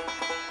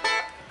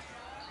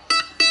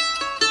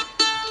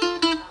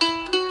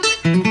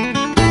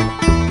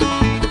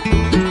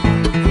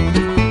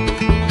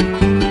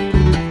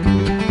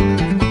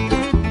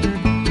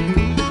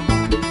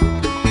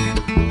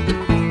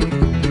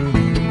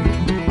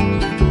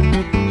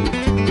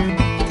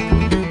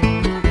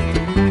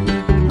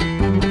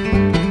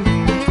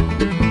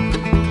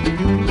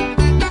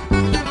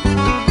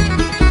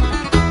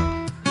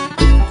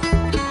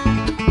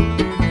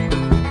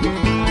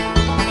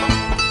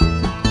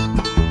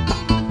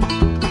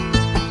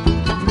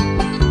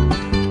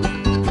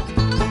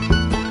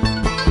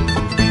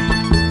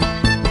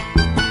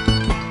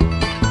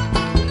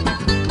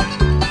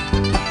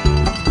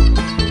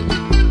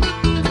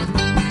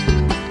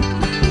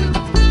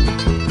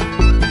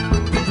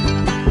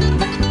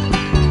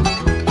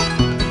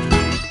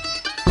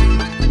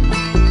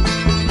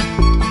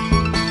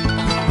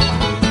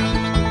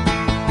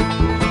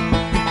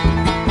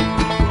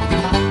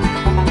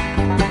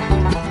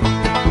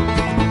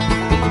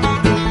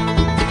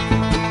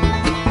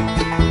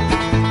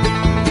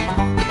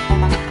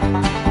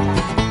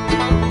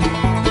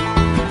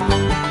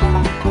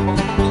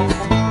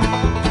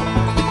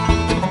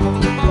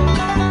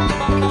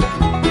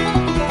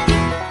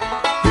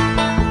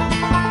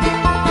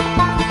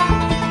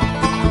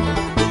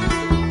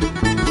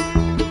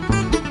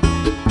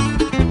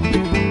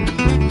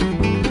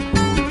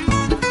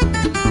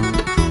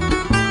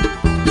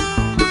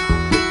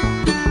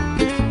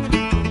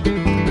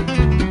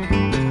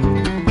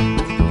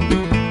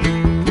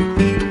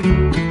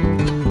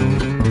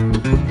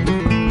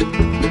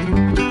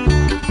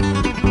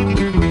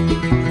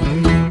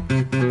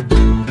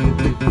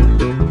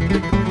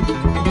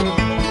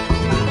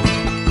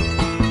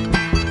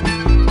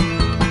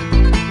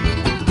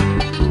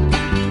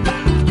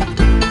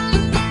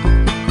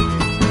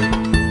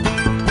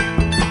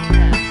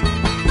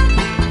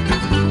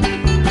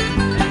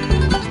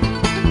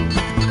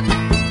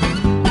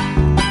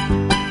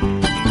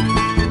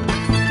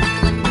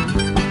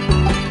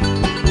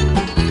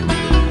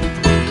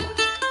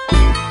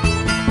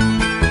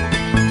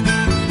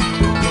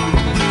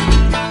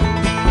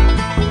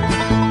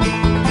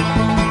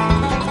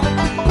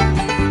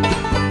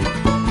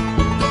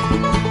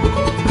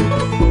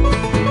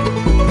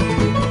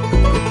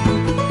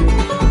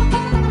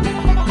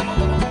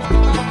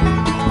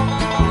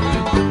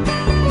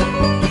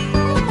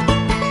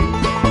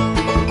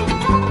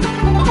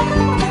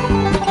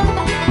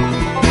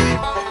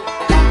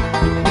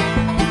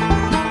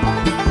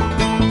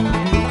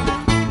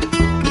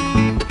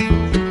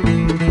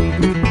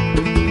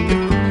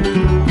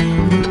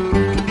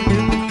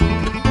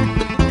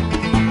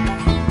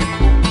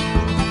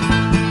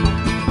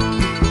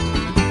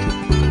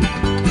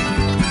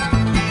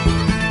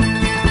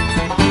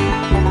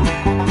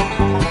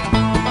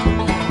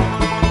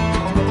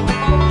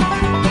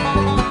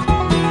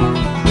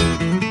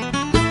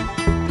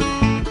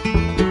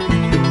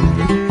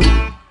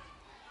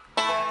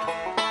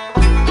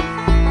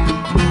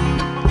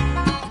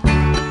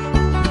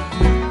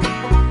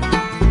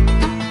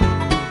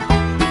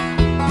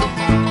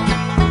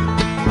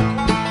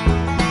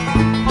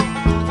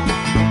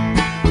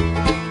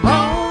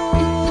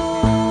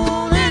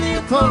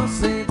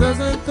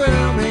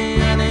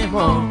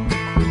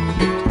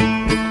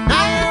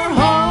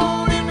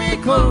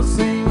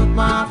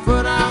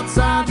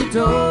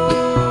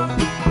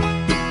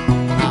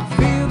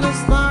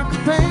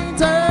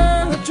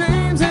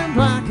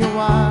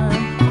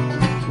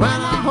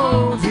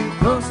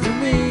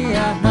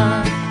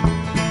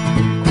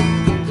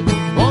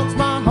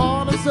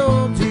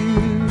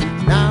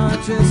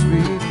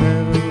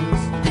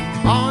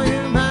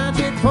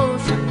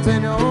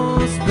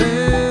 oil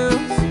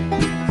spills.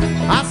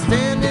 I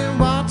stand and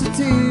watch the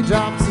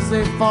teardrops as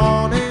they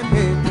fall and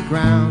hit the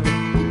ground,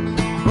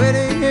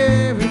 waiting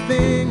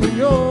everything when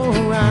you're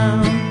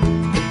around.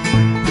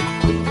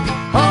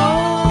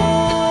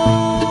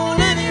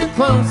 Holding you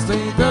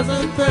closely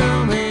doesn't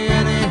thrill me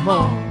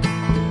anymore.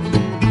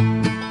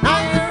 Now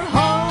you're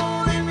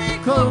holding me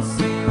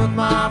closely with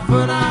my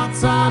foot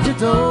outside your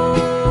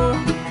door.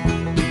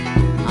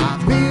 I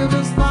feel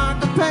just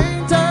like a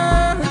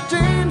painter who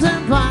dreams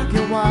in black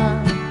and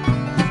white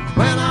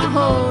when I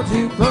hold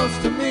you close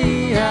to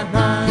me at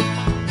night.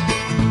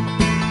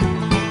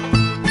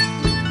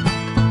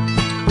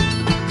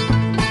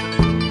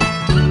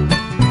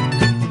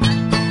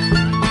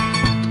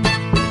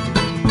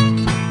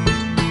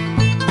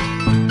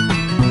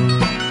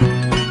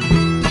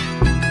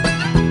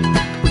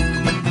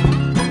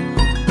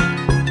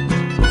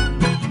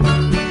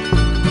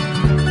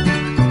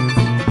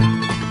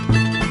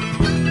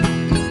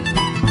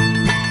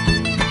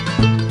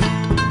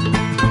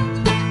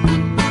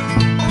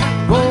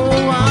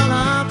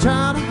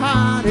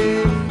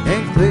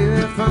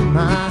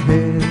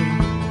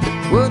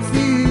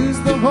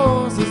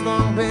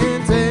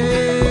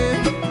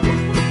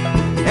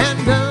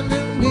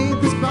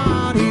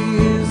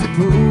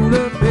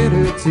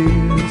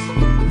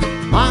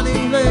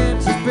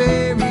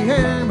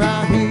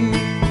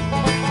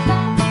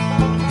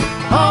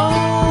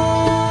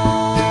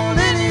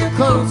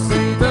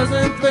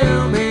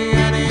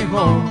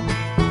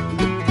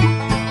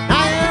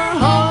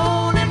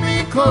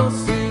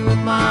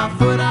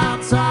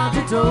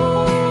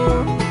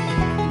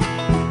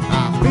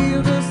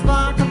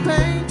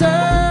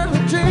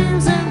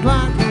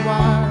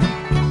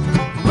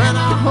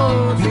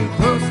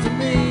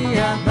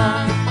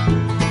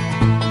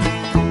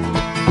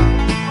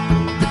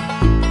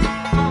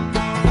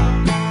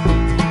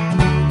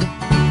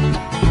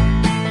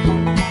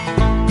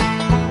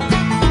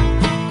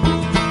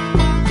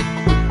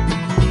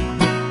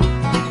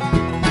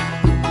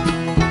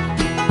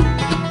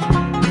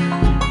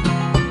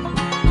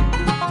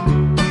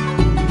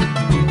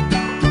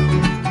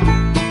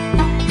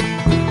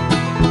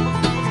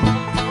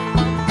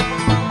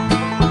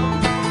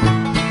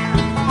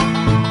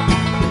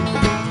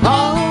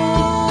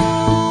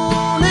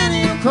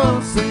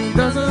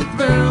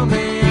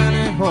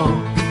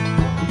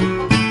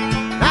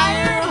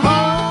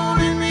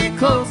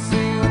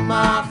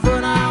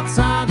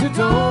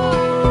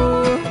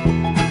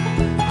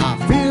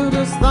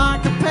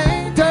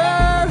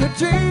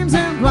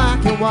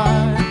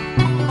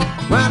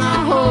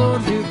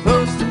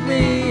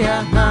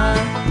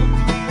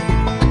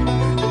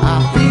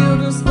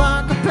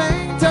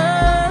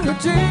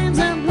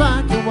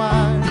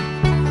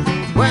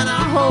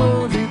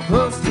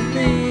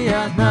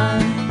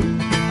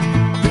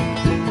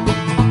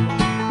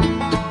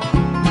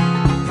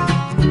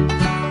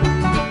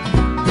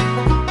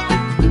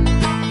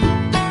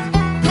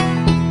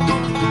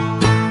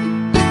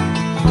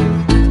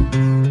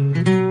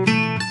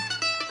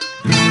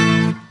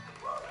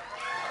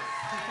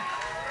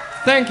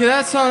 Thank you.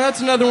 That song, that's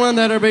another one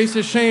that our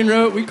bassist Shane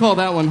wrote. We call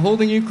that one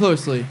Holding You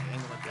Closely.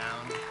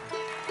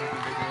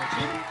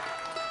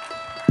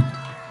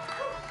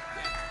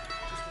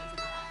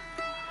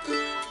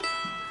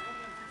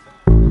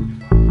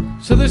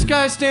 So this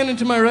guy standing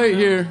to my right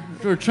here,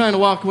 or trying to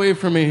walk away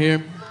from me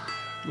here,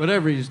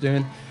 whatever he's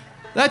doing,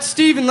 that's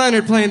Stephen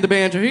Leonard playing the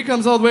banjo. He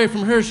comes all the way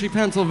from Hershey,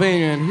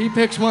 Pennsylvania, and he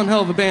picks one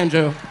hell of a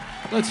banjo.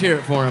 Let's hear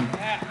it for him.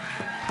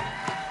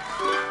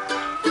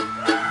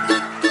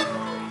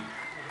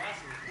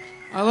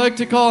 I like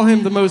to call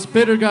him the most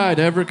bitter guy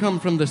to ever come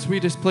from the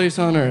sweetest place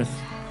on earth,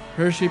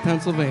 Hershey,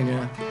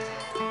 Pennsylvania.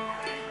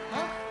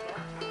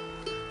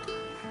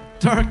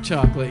 Dark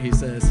chocolate, he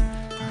says.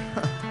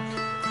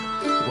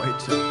 White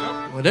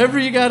chocolate. Whatever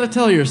you gotta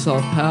tell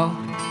yourself, pal.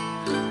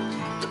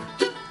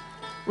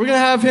 We're gonna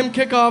have him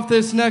kick off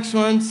this next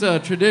one. It's a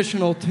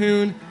traditional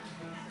tune,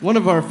 one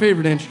of our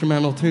favorite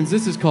instrumental tunes.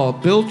 This is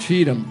called Bill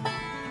Cheatham.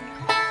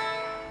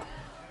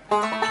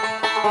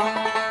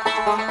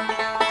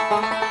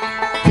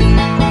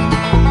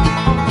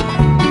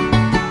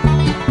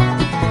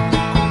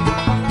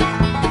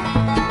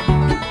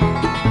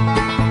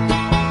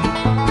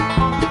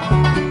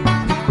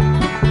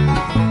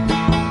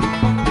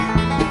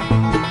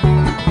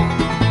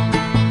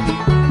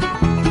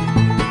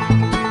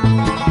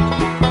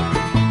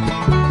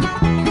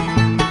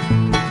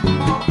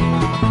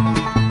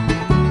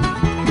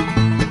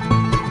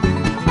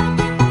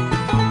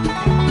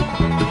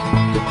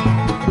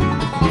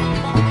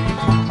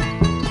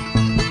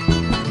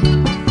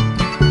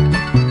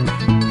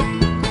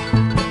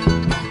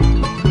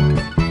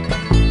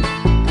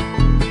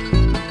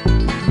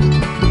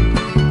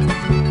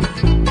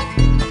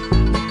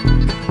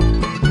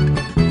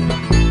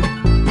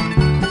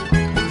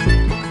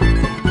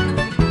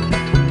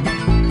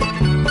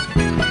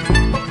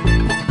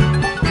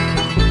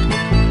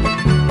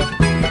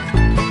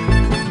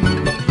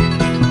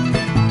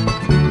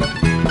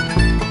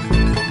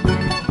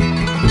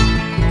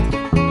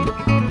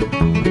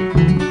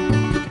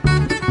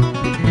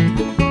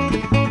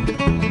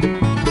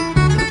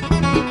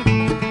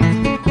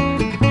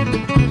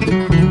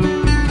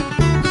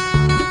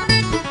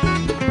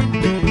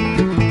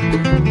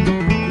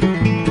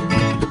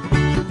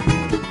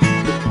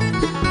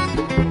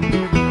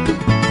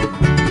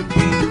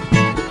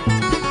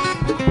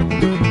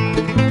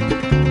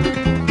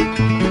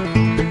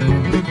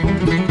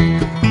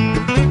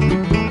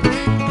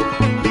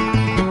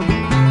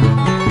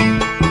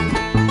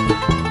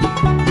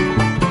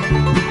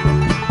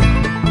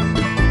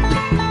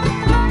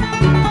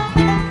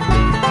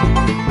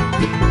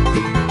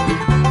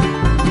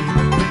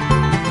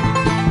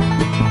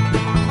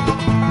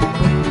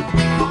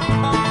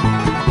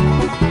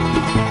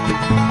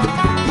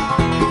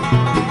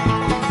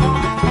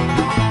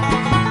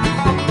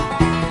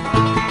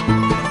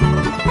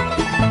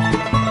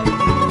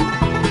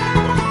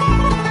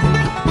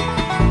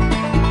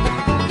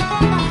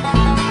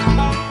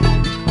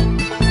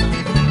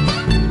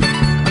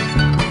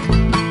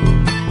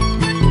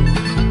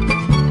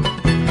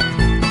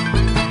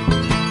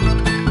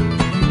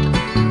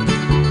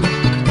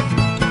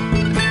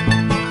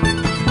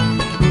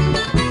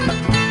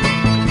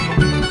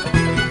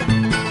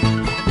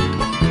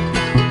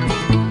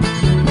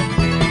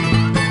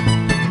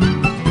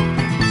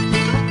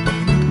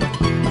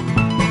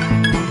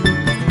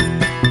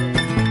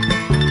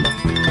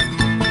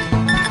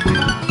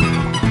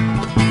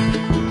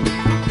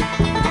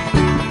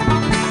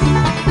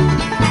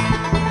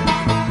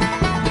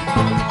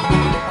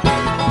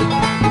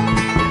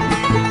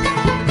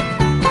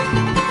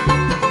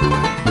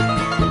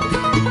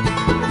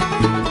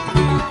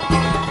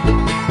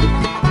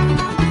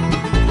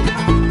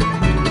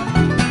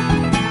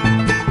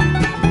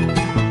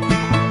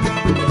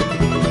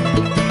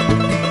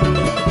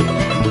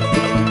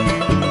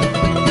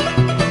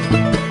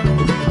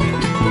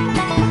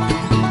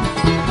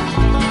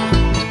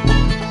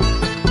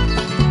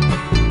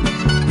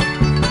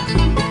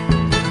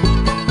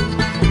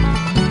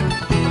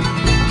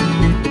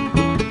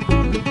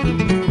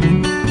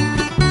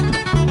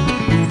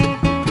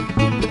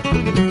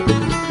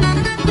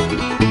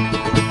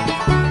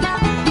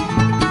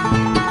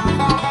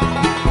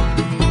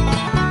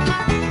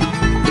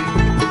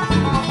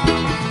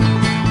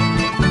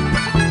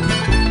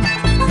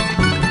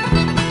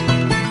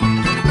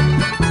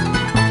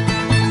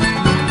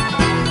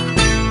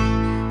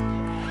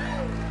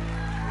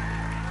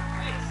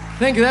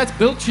 Thank you. That's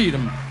Bill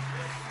Cheatham.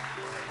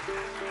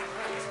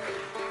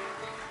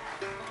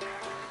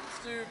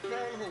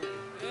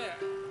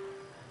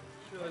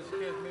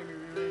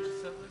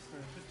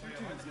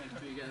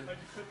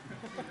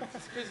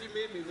 Because you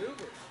made me move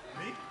it.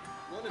 Me?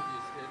 One of you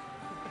did.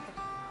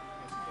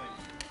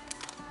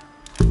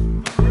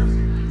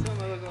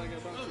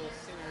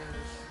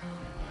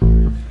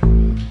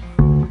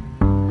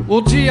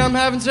 Well, gee, I'm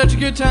having such a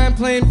good time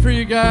playing for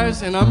you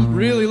guys, and I'm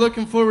really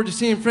looking forward to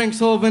seeing Frank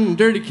Sullivan and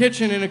Dirty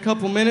Kitchen in a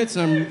couple minutes.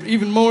 I'm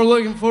even more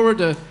looking forward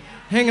to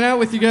hanging out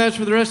with you guys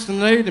for the rest of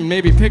the night and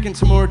maybe picking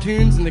some more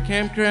tunes in the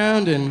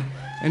campground and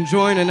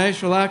enjoying a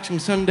nice relaxing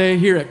Sunday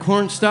here at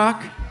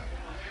Cornstock.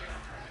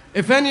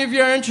 If any of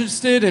you are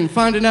interested in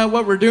finding out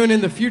what we're doing in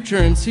the future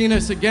and seeing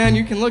us again,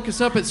 you can look us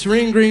up at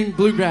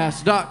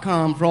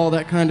serenegreenbluegrass.com for all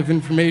that kind of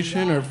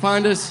information, or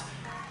find us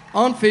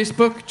on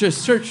Facebook.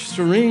 Just search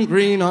Serene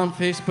Green on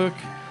Facebook.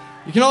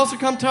 You can also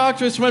come talk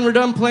to us when we're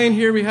done playing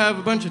here. We have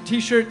a bunch of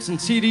t-shirts and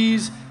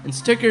CDs and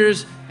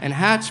stickers and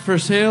hats for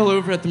sale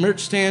over at the merch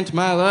stand to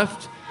my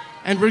left.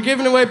 And we're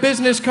giving away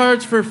business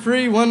cards for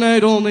free one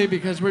night only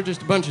because we're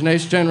just a bunch of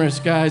nice, generous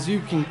guys.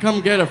 You can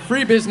come get a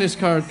free business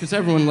card because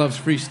everyone loves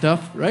free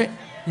stuff, right?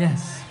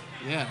 Yes.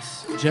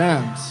 Yes.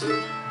 Jams.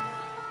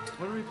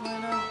 What are we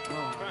playing now?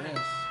 Oh, yes.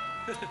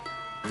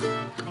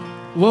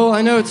 Well,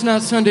 I know it's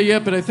not Sunday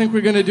yet, but I think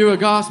we're going to do a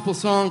gospel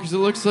song because it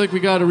looks like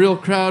we got a real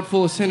crowd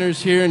full of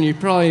sinners here and you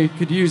probably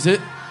could use it.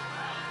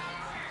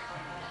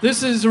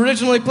 This is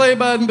originally played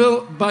by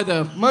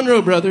the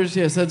Monroe brothers.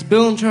 Yes, that's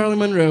Bill and Charlie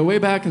Monroe, way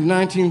back in the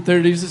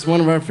 1930s. It's one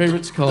of our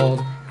favorites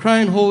called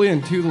Crying Holy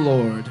Unto the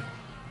Lord.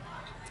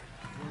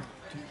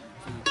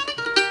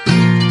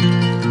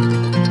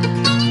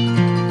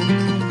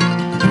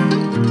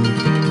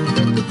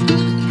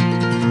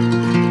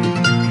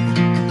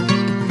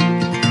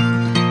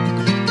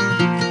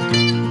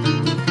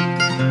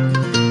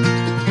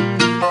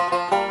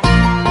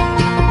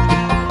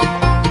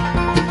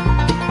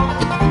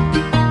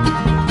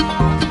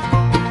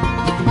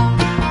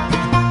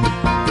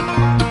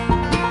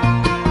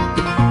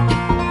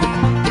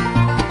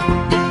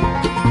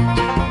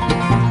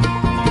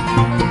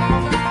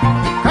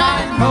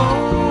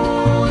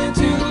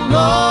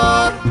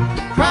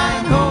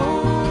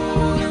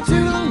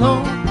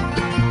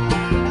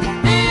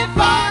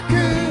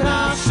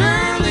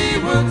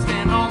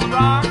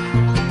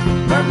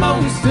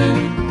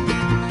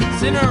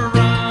 Sinner,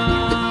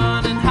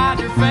 run and hide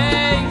your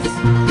face.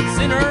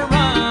 Sinner,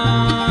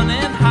 run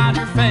and hide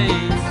your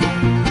face.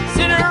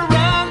 Sinner,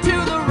 run to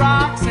the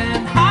rocks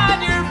and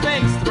hide your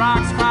face. The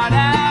rocks cried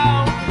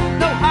out,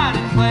 no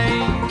hiding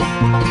place.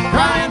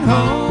 Crying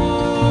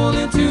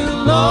holy to the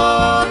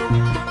Lord,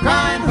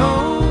 crying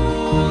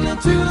holy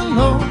to the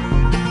Lord.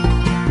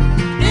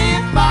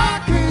 If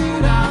I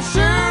could, I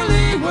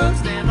surely would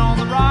stand on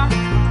the rock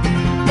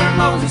where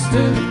Moses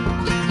stood.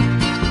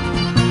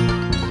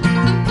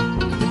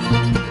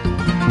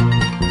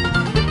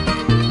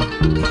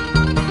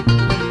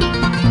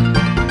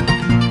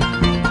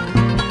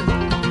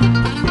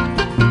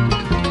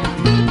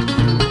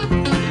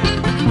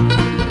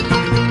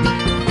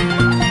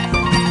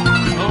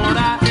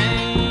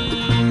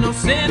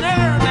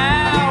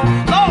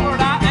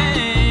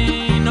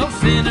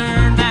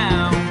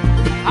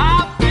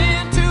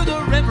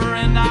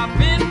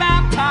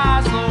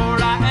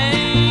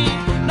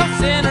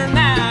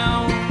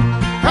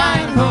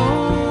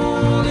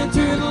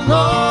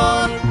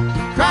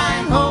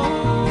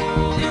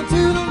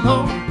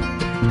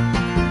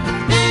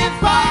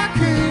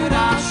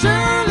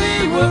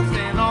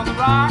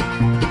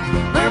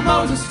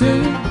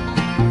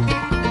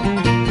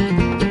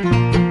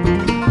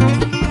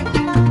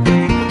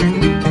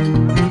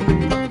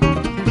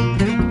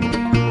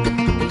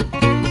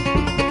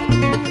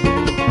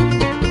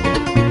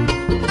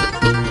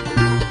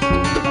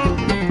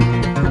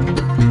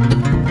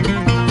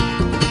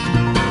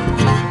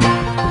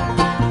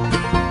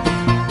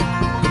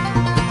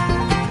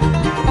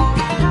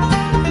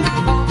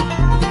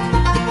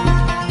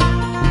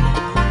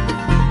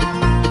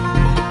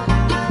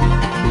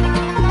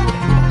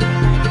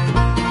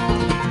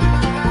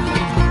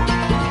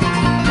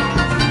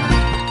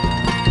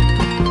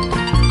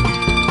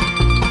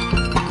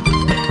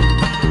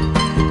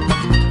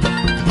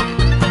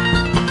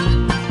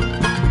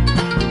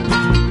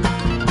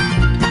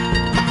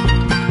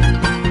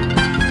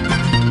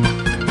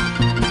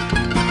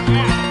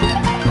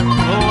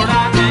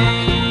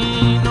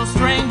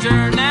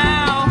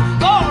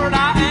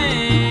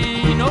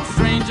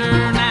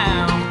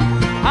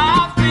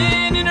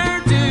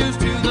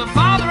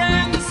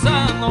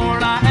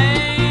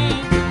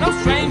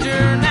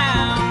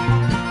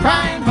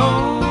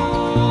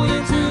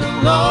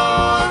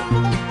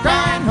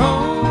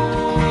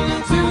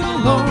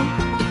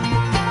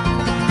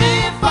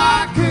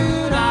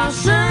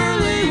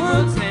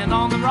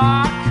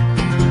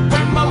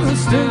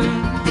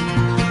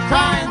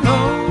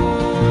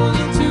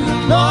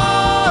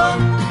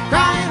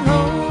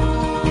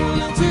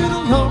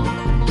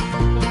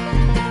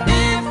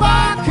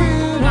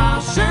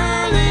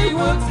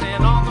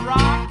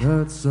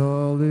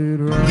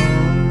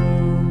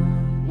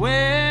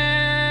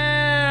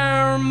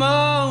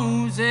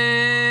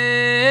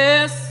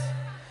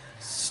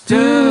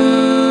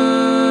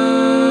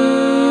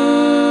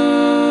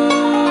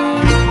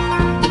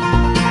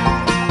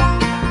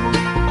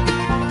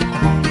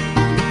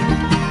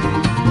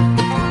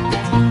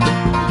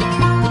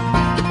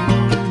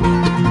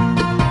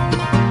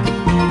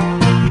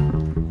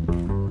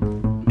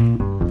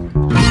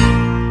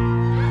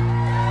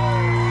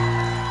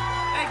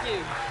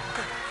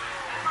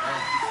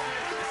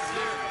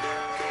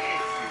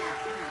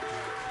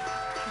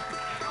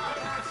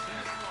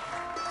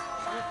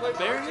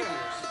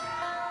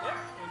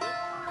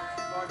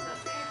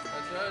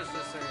 I was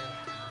just saying.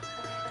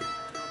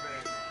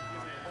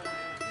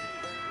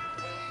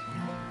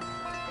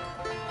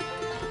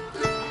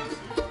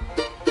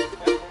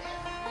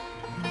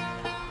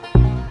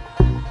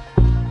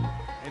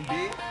 And B?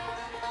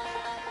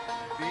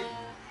 B?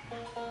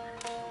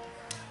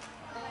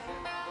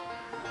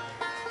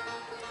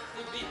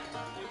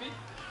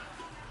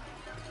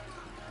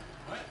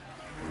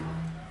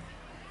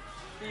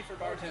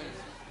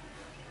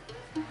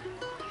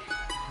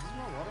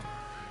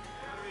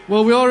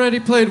 Well, we already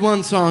played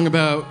one song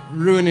about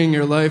ruining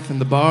your life in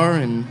the bar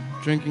and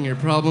drinking your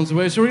problems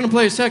away, so we're going to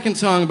play a second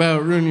song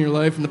about ruining your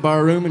life in the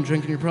bar room and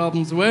drinking your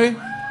problems away.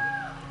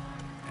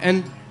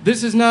 And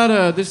this is not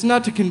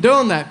to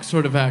condone that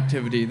sort of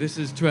activity. This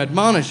is to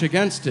admonish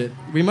against it.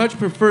 We much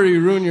prefer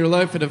you ruin your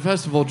life at a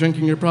festival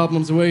drinking your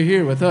problems away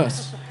here with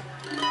us.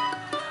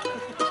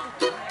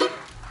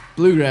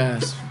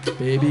 Bluegrass,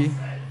 baby.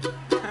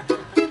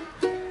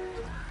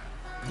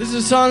 This is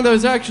a song that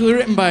was actually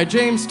written by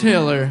James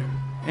Taylor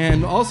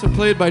and also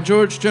played by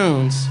George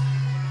Jones.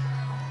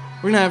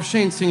 We're gonna have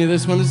Shane sing you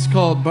this one. This is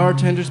called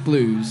Bartender's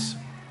Blues.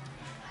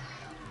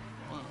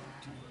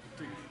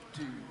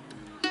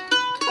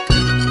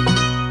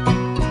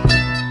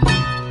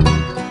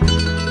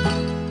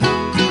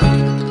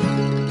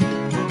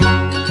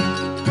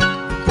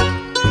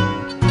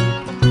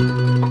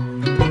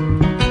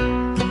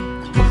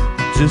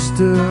 Just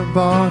a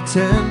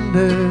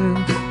bartender.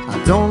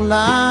 I don't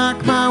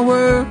like my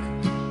work.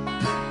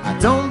 I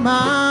don't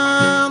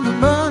mind the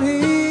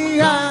money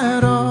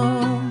at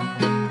all.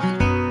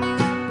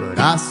 But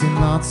I see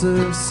lots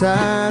of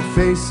sad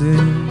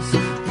faces,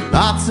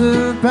 lots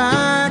of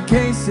bad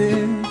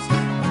cases,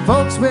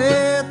 folks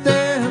with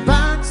their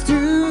backs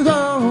to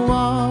the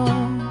wall.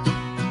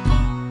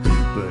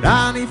 But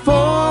I need four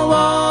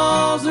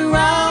walls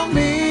around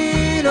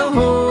me to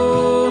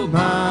hold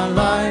my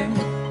life,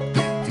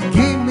 to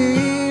keep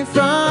me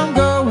from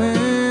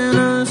going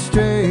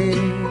astray.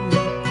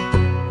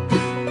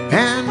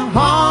 And a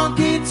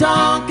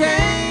honky-tonk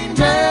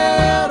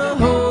angel to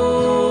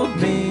hold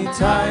me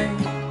tight,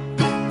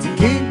 to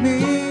keep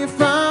me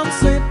from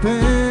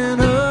slipping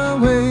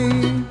away.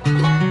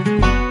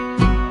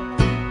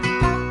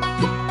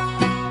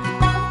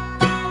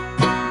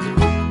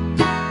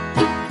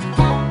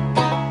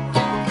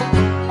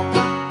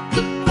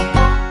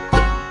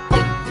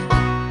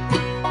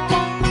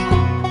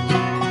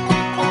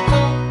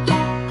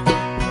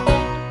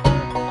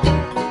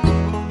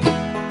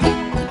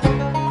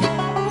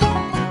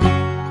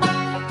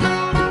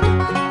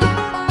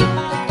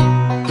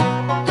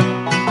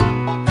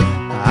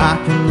 I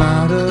can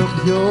light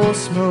up your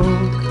smoke,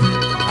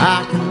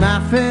 I can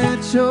laugh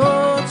at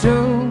your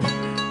joke,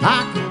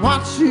 I can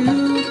watch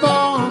you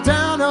fall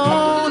down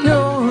on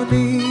your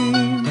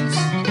knees.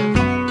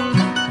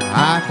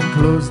 I can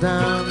close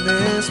down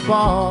this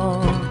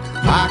bar,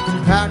 I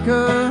can pack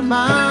up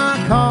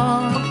my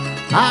car,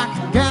 I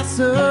can gas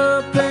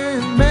up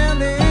and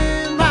mail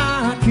in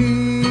my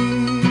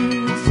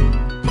keys.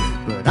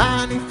 But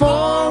I need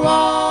four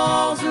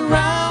walls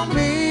around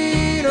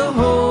me to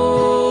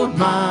hold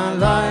my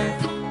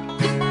life,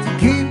 to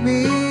keep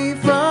me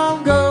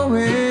from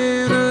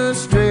going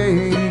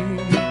astray.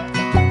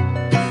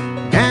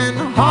 And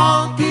a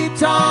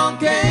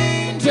honky-tonk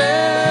angel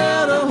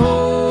to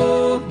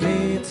hold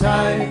me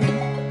tight,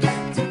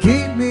 to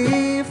keep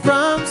me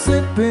from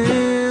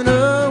slipping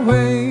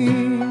away.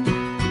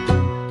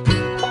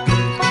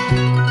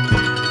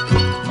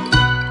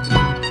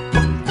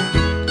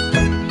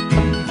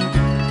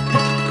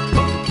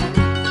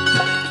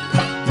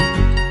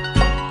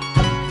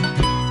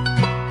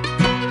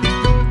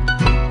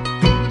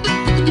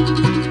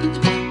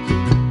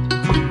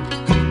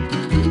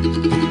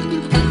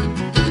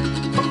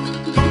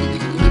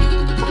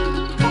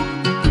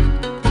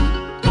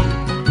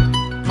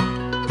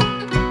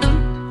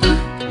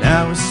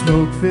 Now as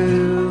smoke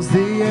fills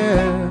the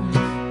air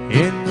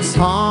in this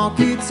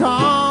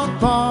honky-tonk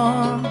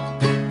bar,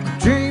 I'm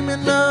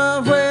dreaming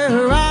of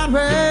where I'd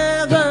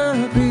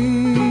rather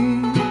be.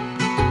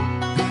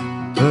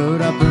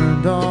 But I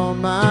burned all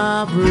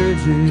my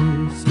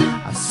bridges,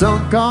 I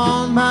sunk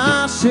all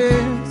my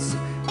ships,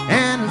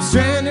 and I'm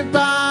stranded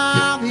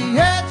by the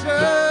edge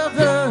of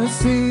the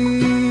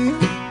sea.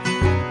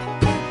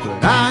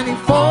 But I need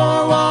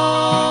four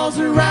walls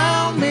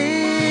around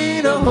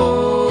me to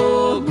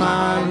hold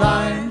my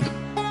life,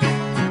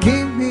 to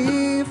keep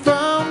me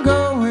from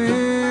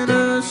going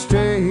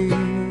astray.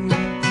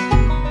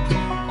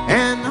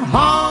 And a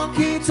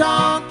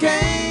honky-tonk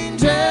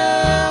angel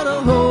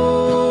to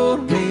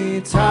hold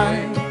me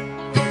tight,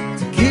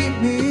 to keep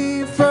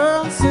me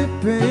from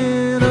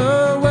slipping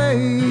away.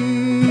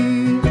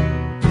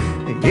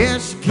 Yeah,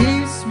 she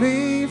keeps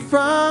me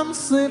from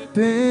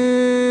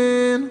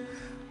slipping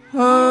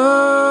away.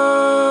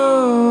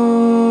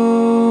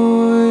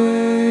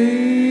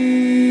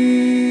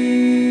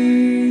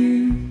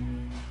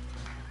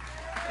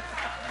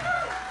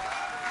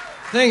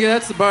 Thank you,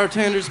 that's the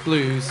Bartender's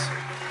Blues.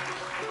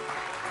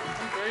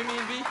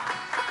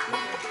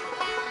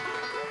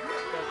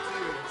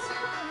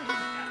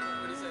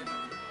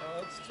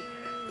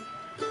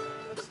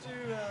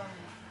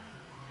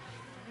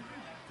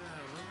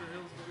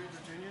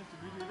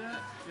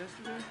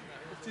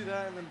 do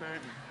that and then Barton.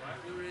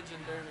 Blue Ridge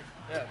and Barton.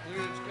 Yeah, Blue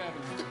Ridge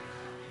Cabin.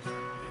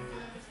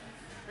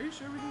 Are you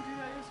sure we didn't do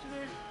that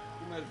yesterday?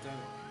 We might have done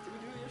it. Did we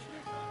do it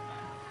yesterday?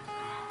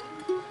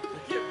 I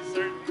can't be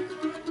certain.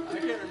 I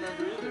can't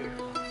remember either.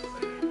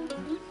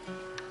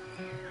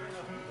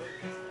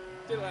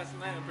 Did it last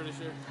night, I'm pretty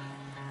sure.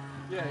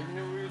 Yeah, you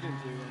know we didn't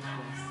do it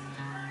yesterday.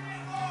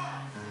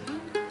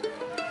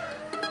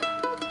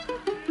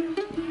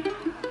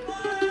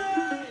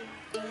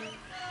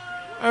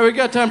 All right, we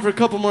got time for a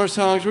couple more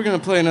songs. We're going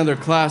to play another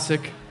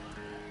classic.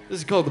 This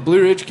is called the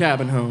Blue Ridge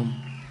Cabin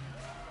Home.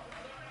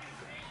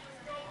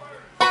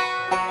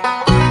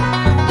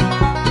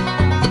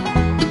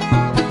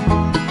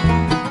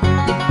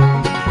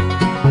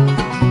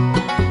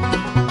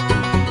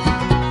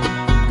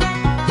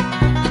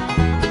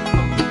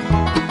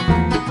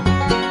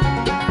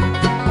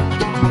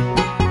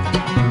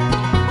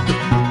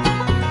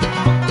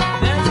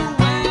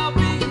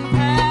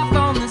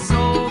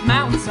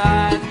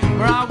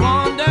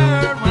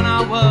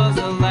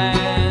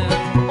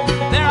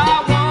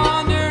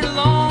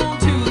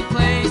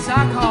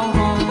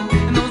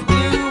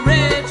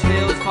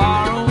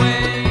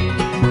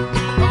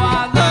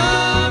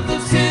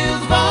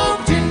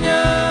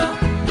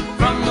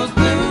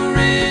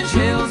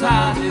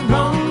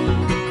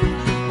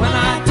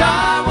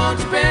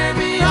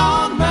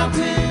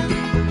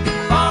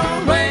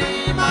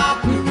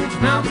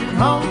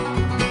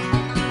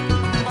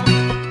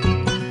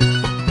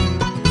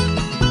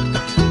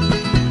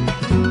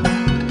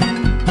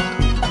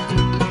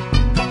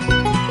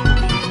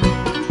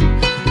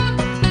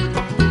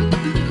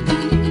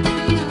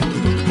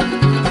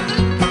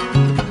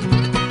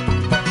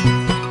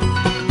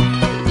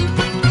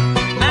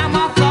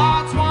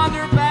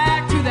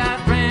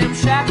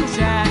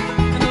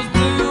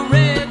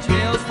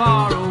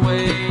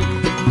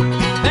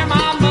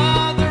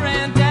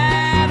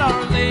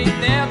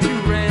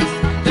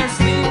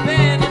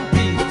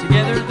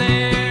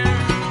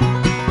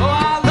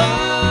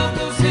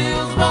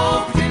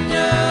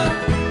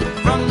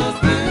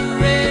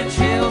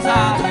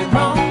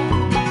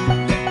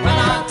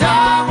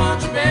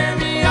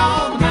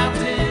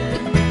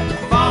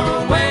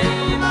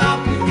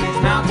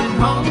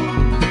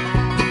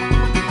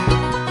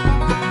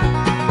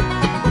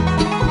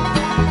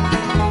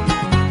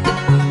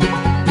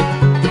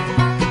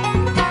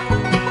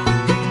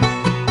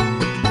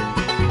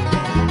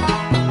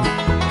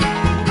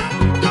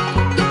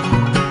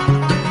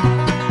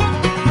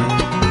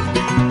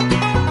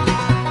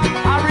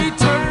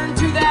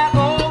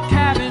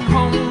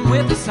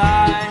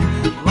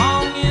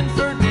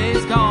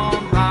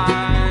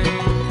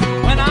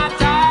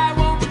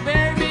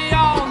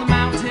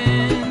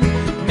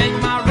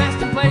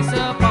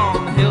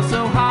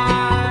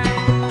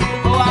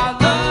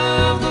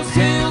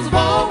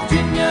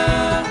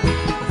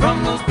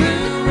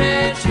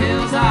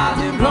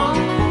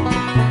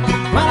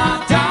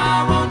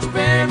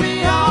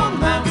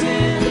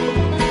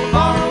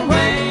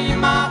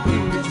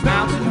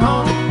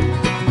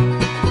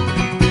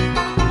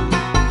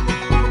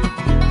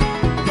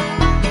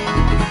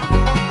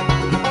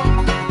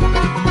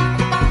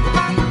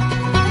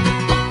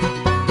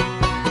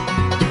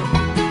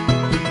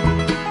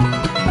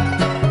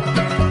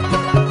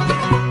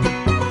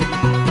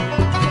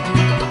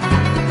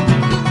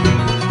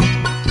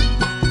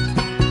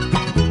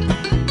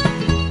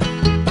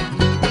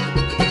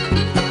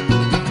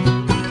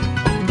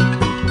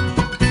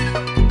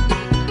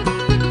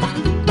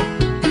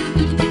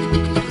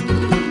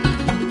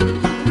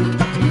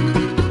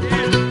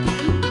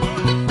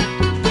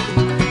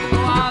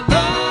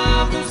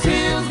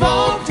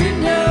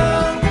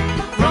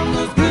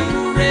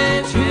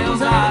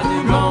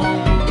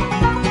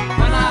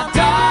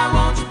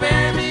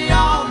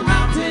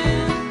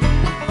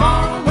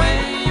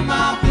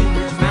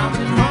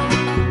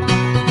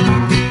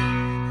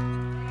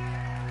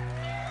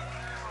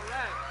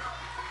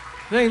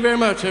 Thank you very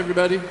much,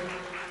 everybody.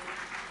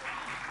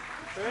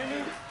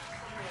 Serene?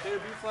 There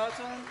B flats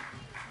on?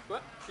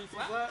 What? B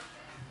flat?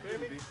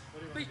 Maybe?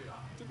 B.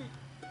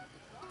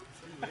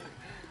 2B.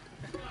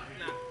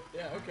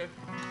 Yeah, okay.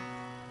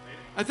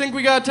 I think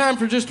we got time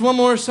for just one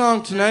more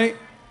song tonight.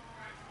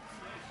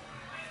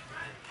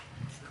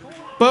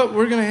 But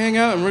we're going to hang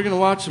out and we're going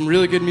to watch some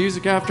really good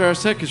music after our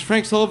set because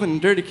Frank Sullivan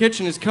and Dirty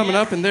Kitchen is coming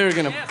up and they're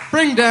going to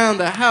bring down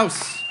the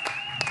house.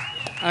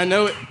 I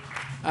know it.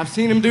 I've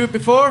seen him do it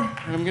before,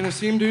 and I'm going to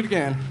see him do it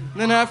again.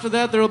 And then after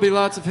that, there will be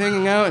lots of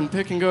hanging out and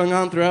picking going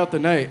on throughout the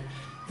night.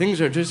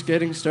 Things are just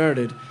getting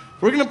started.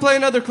 We're going to play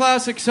another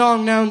classic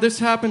song now, and this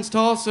happens to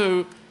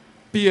also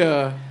be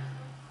a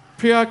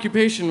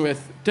preoccupation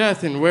with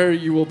death and where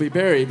you will be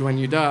buried when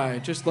you die,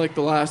 just like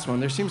the last one.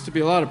 There seems to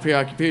be a lot of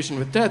preoccupation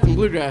with death in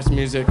bluegrass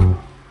music.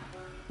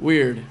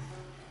 Weird.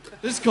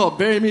 This is called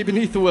Bury Me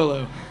Beneath the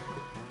Willow.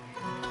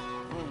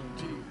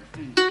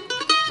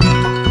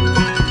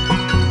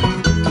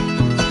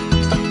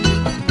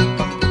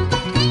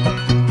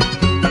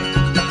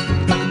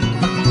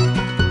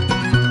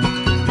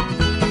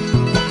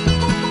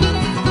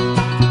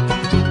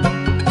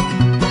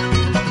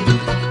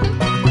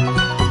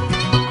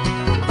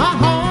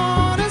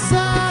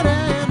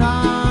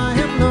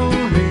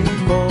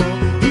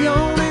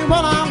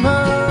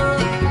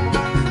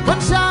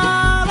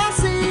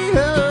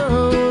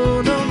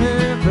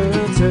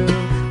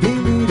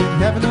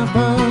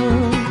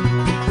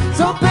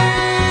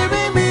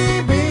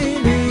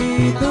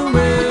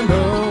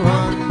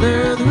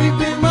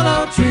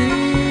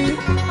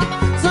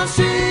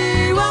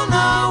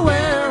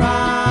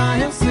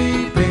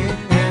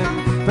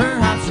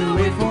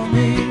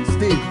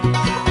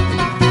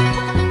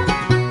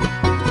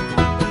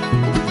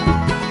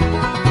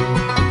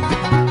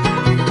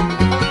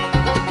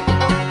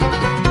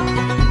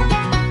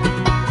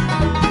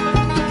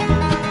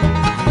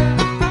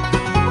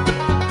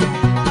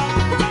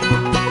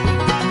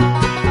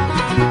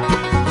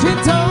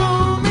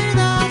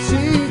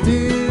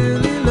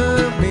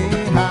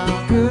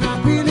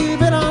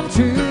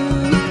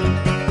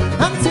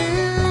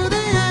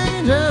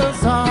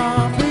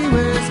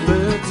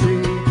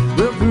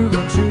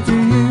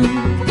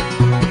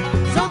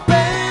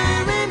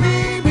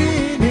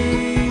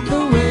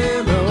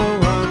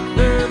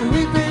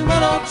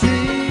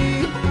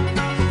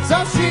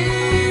 so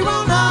she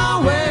will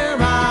know where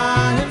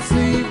I am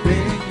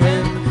sleeping,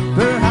 and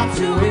perhaps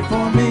she'll wait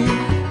for me.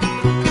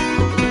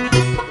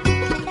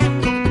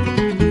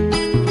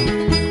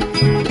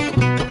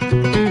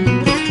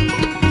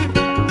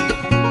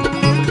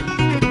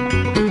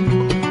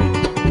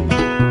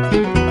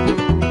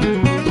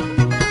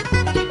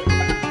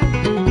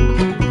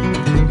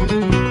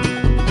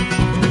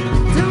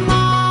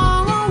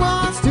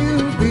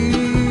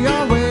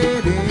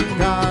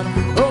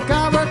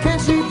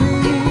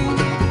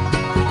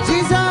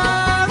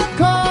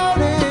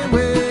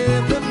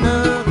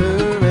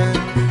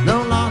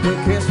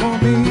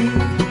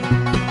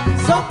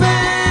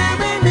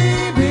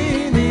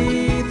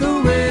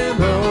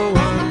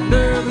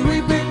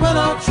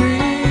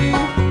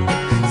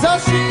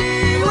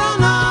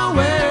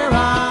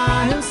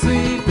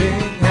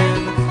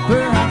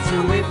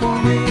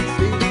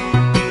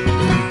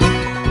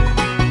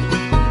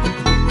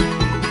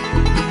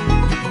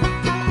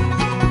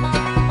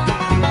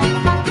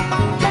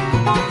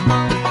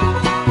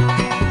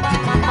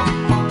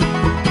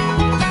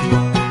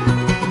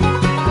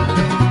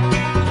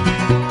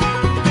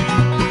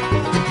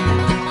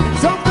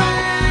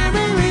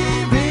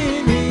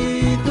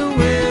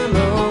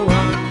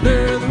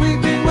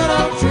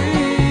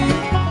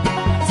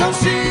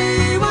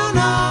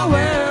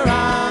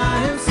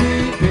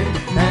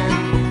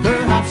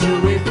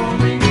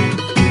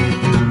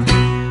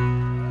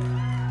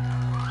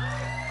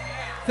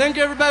 Thank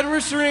you, everybody.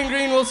 We're Serene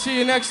Green. We'll see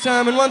you next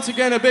time. And once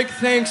again, a big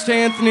thanks to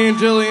Anthony and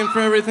Jillian for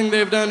everything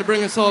they've done to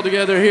bring us all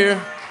together here.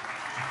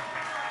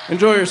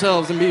 Enjoy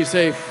yourselves and be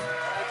safe.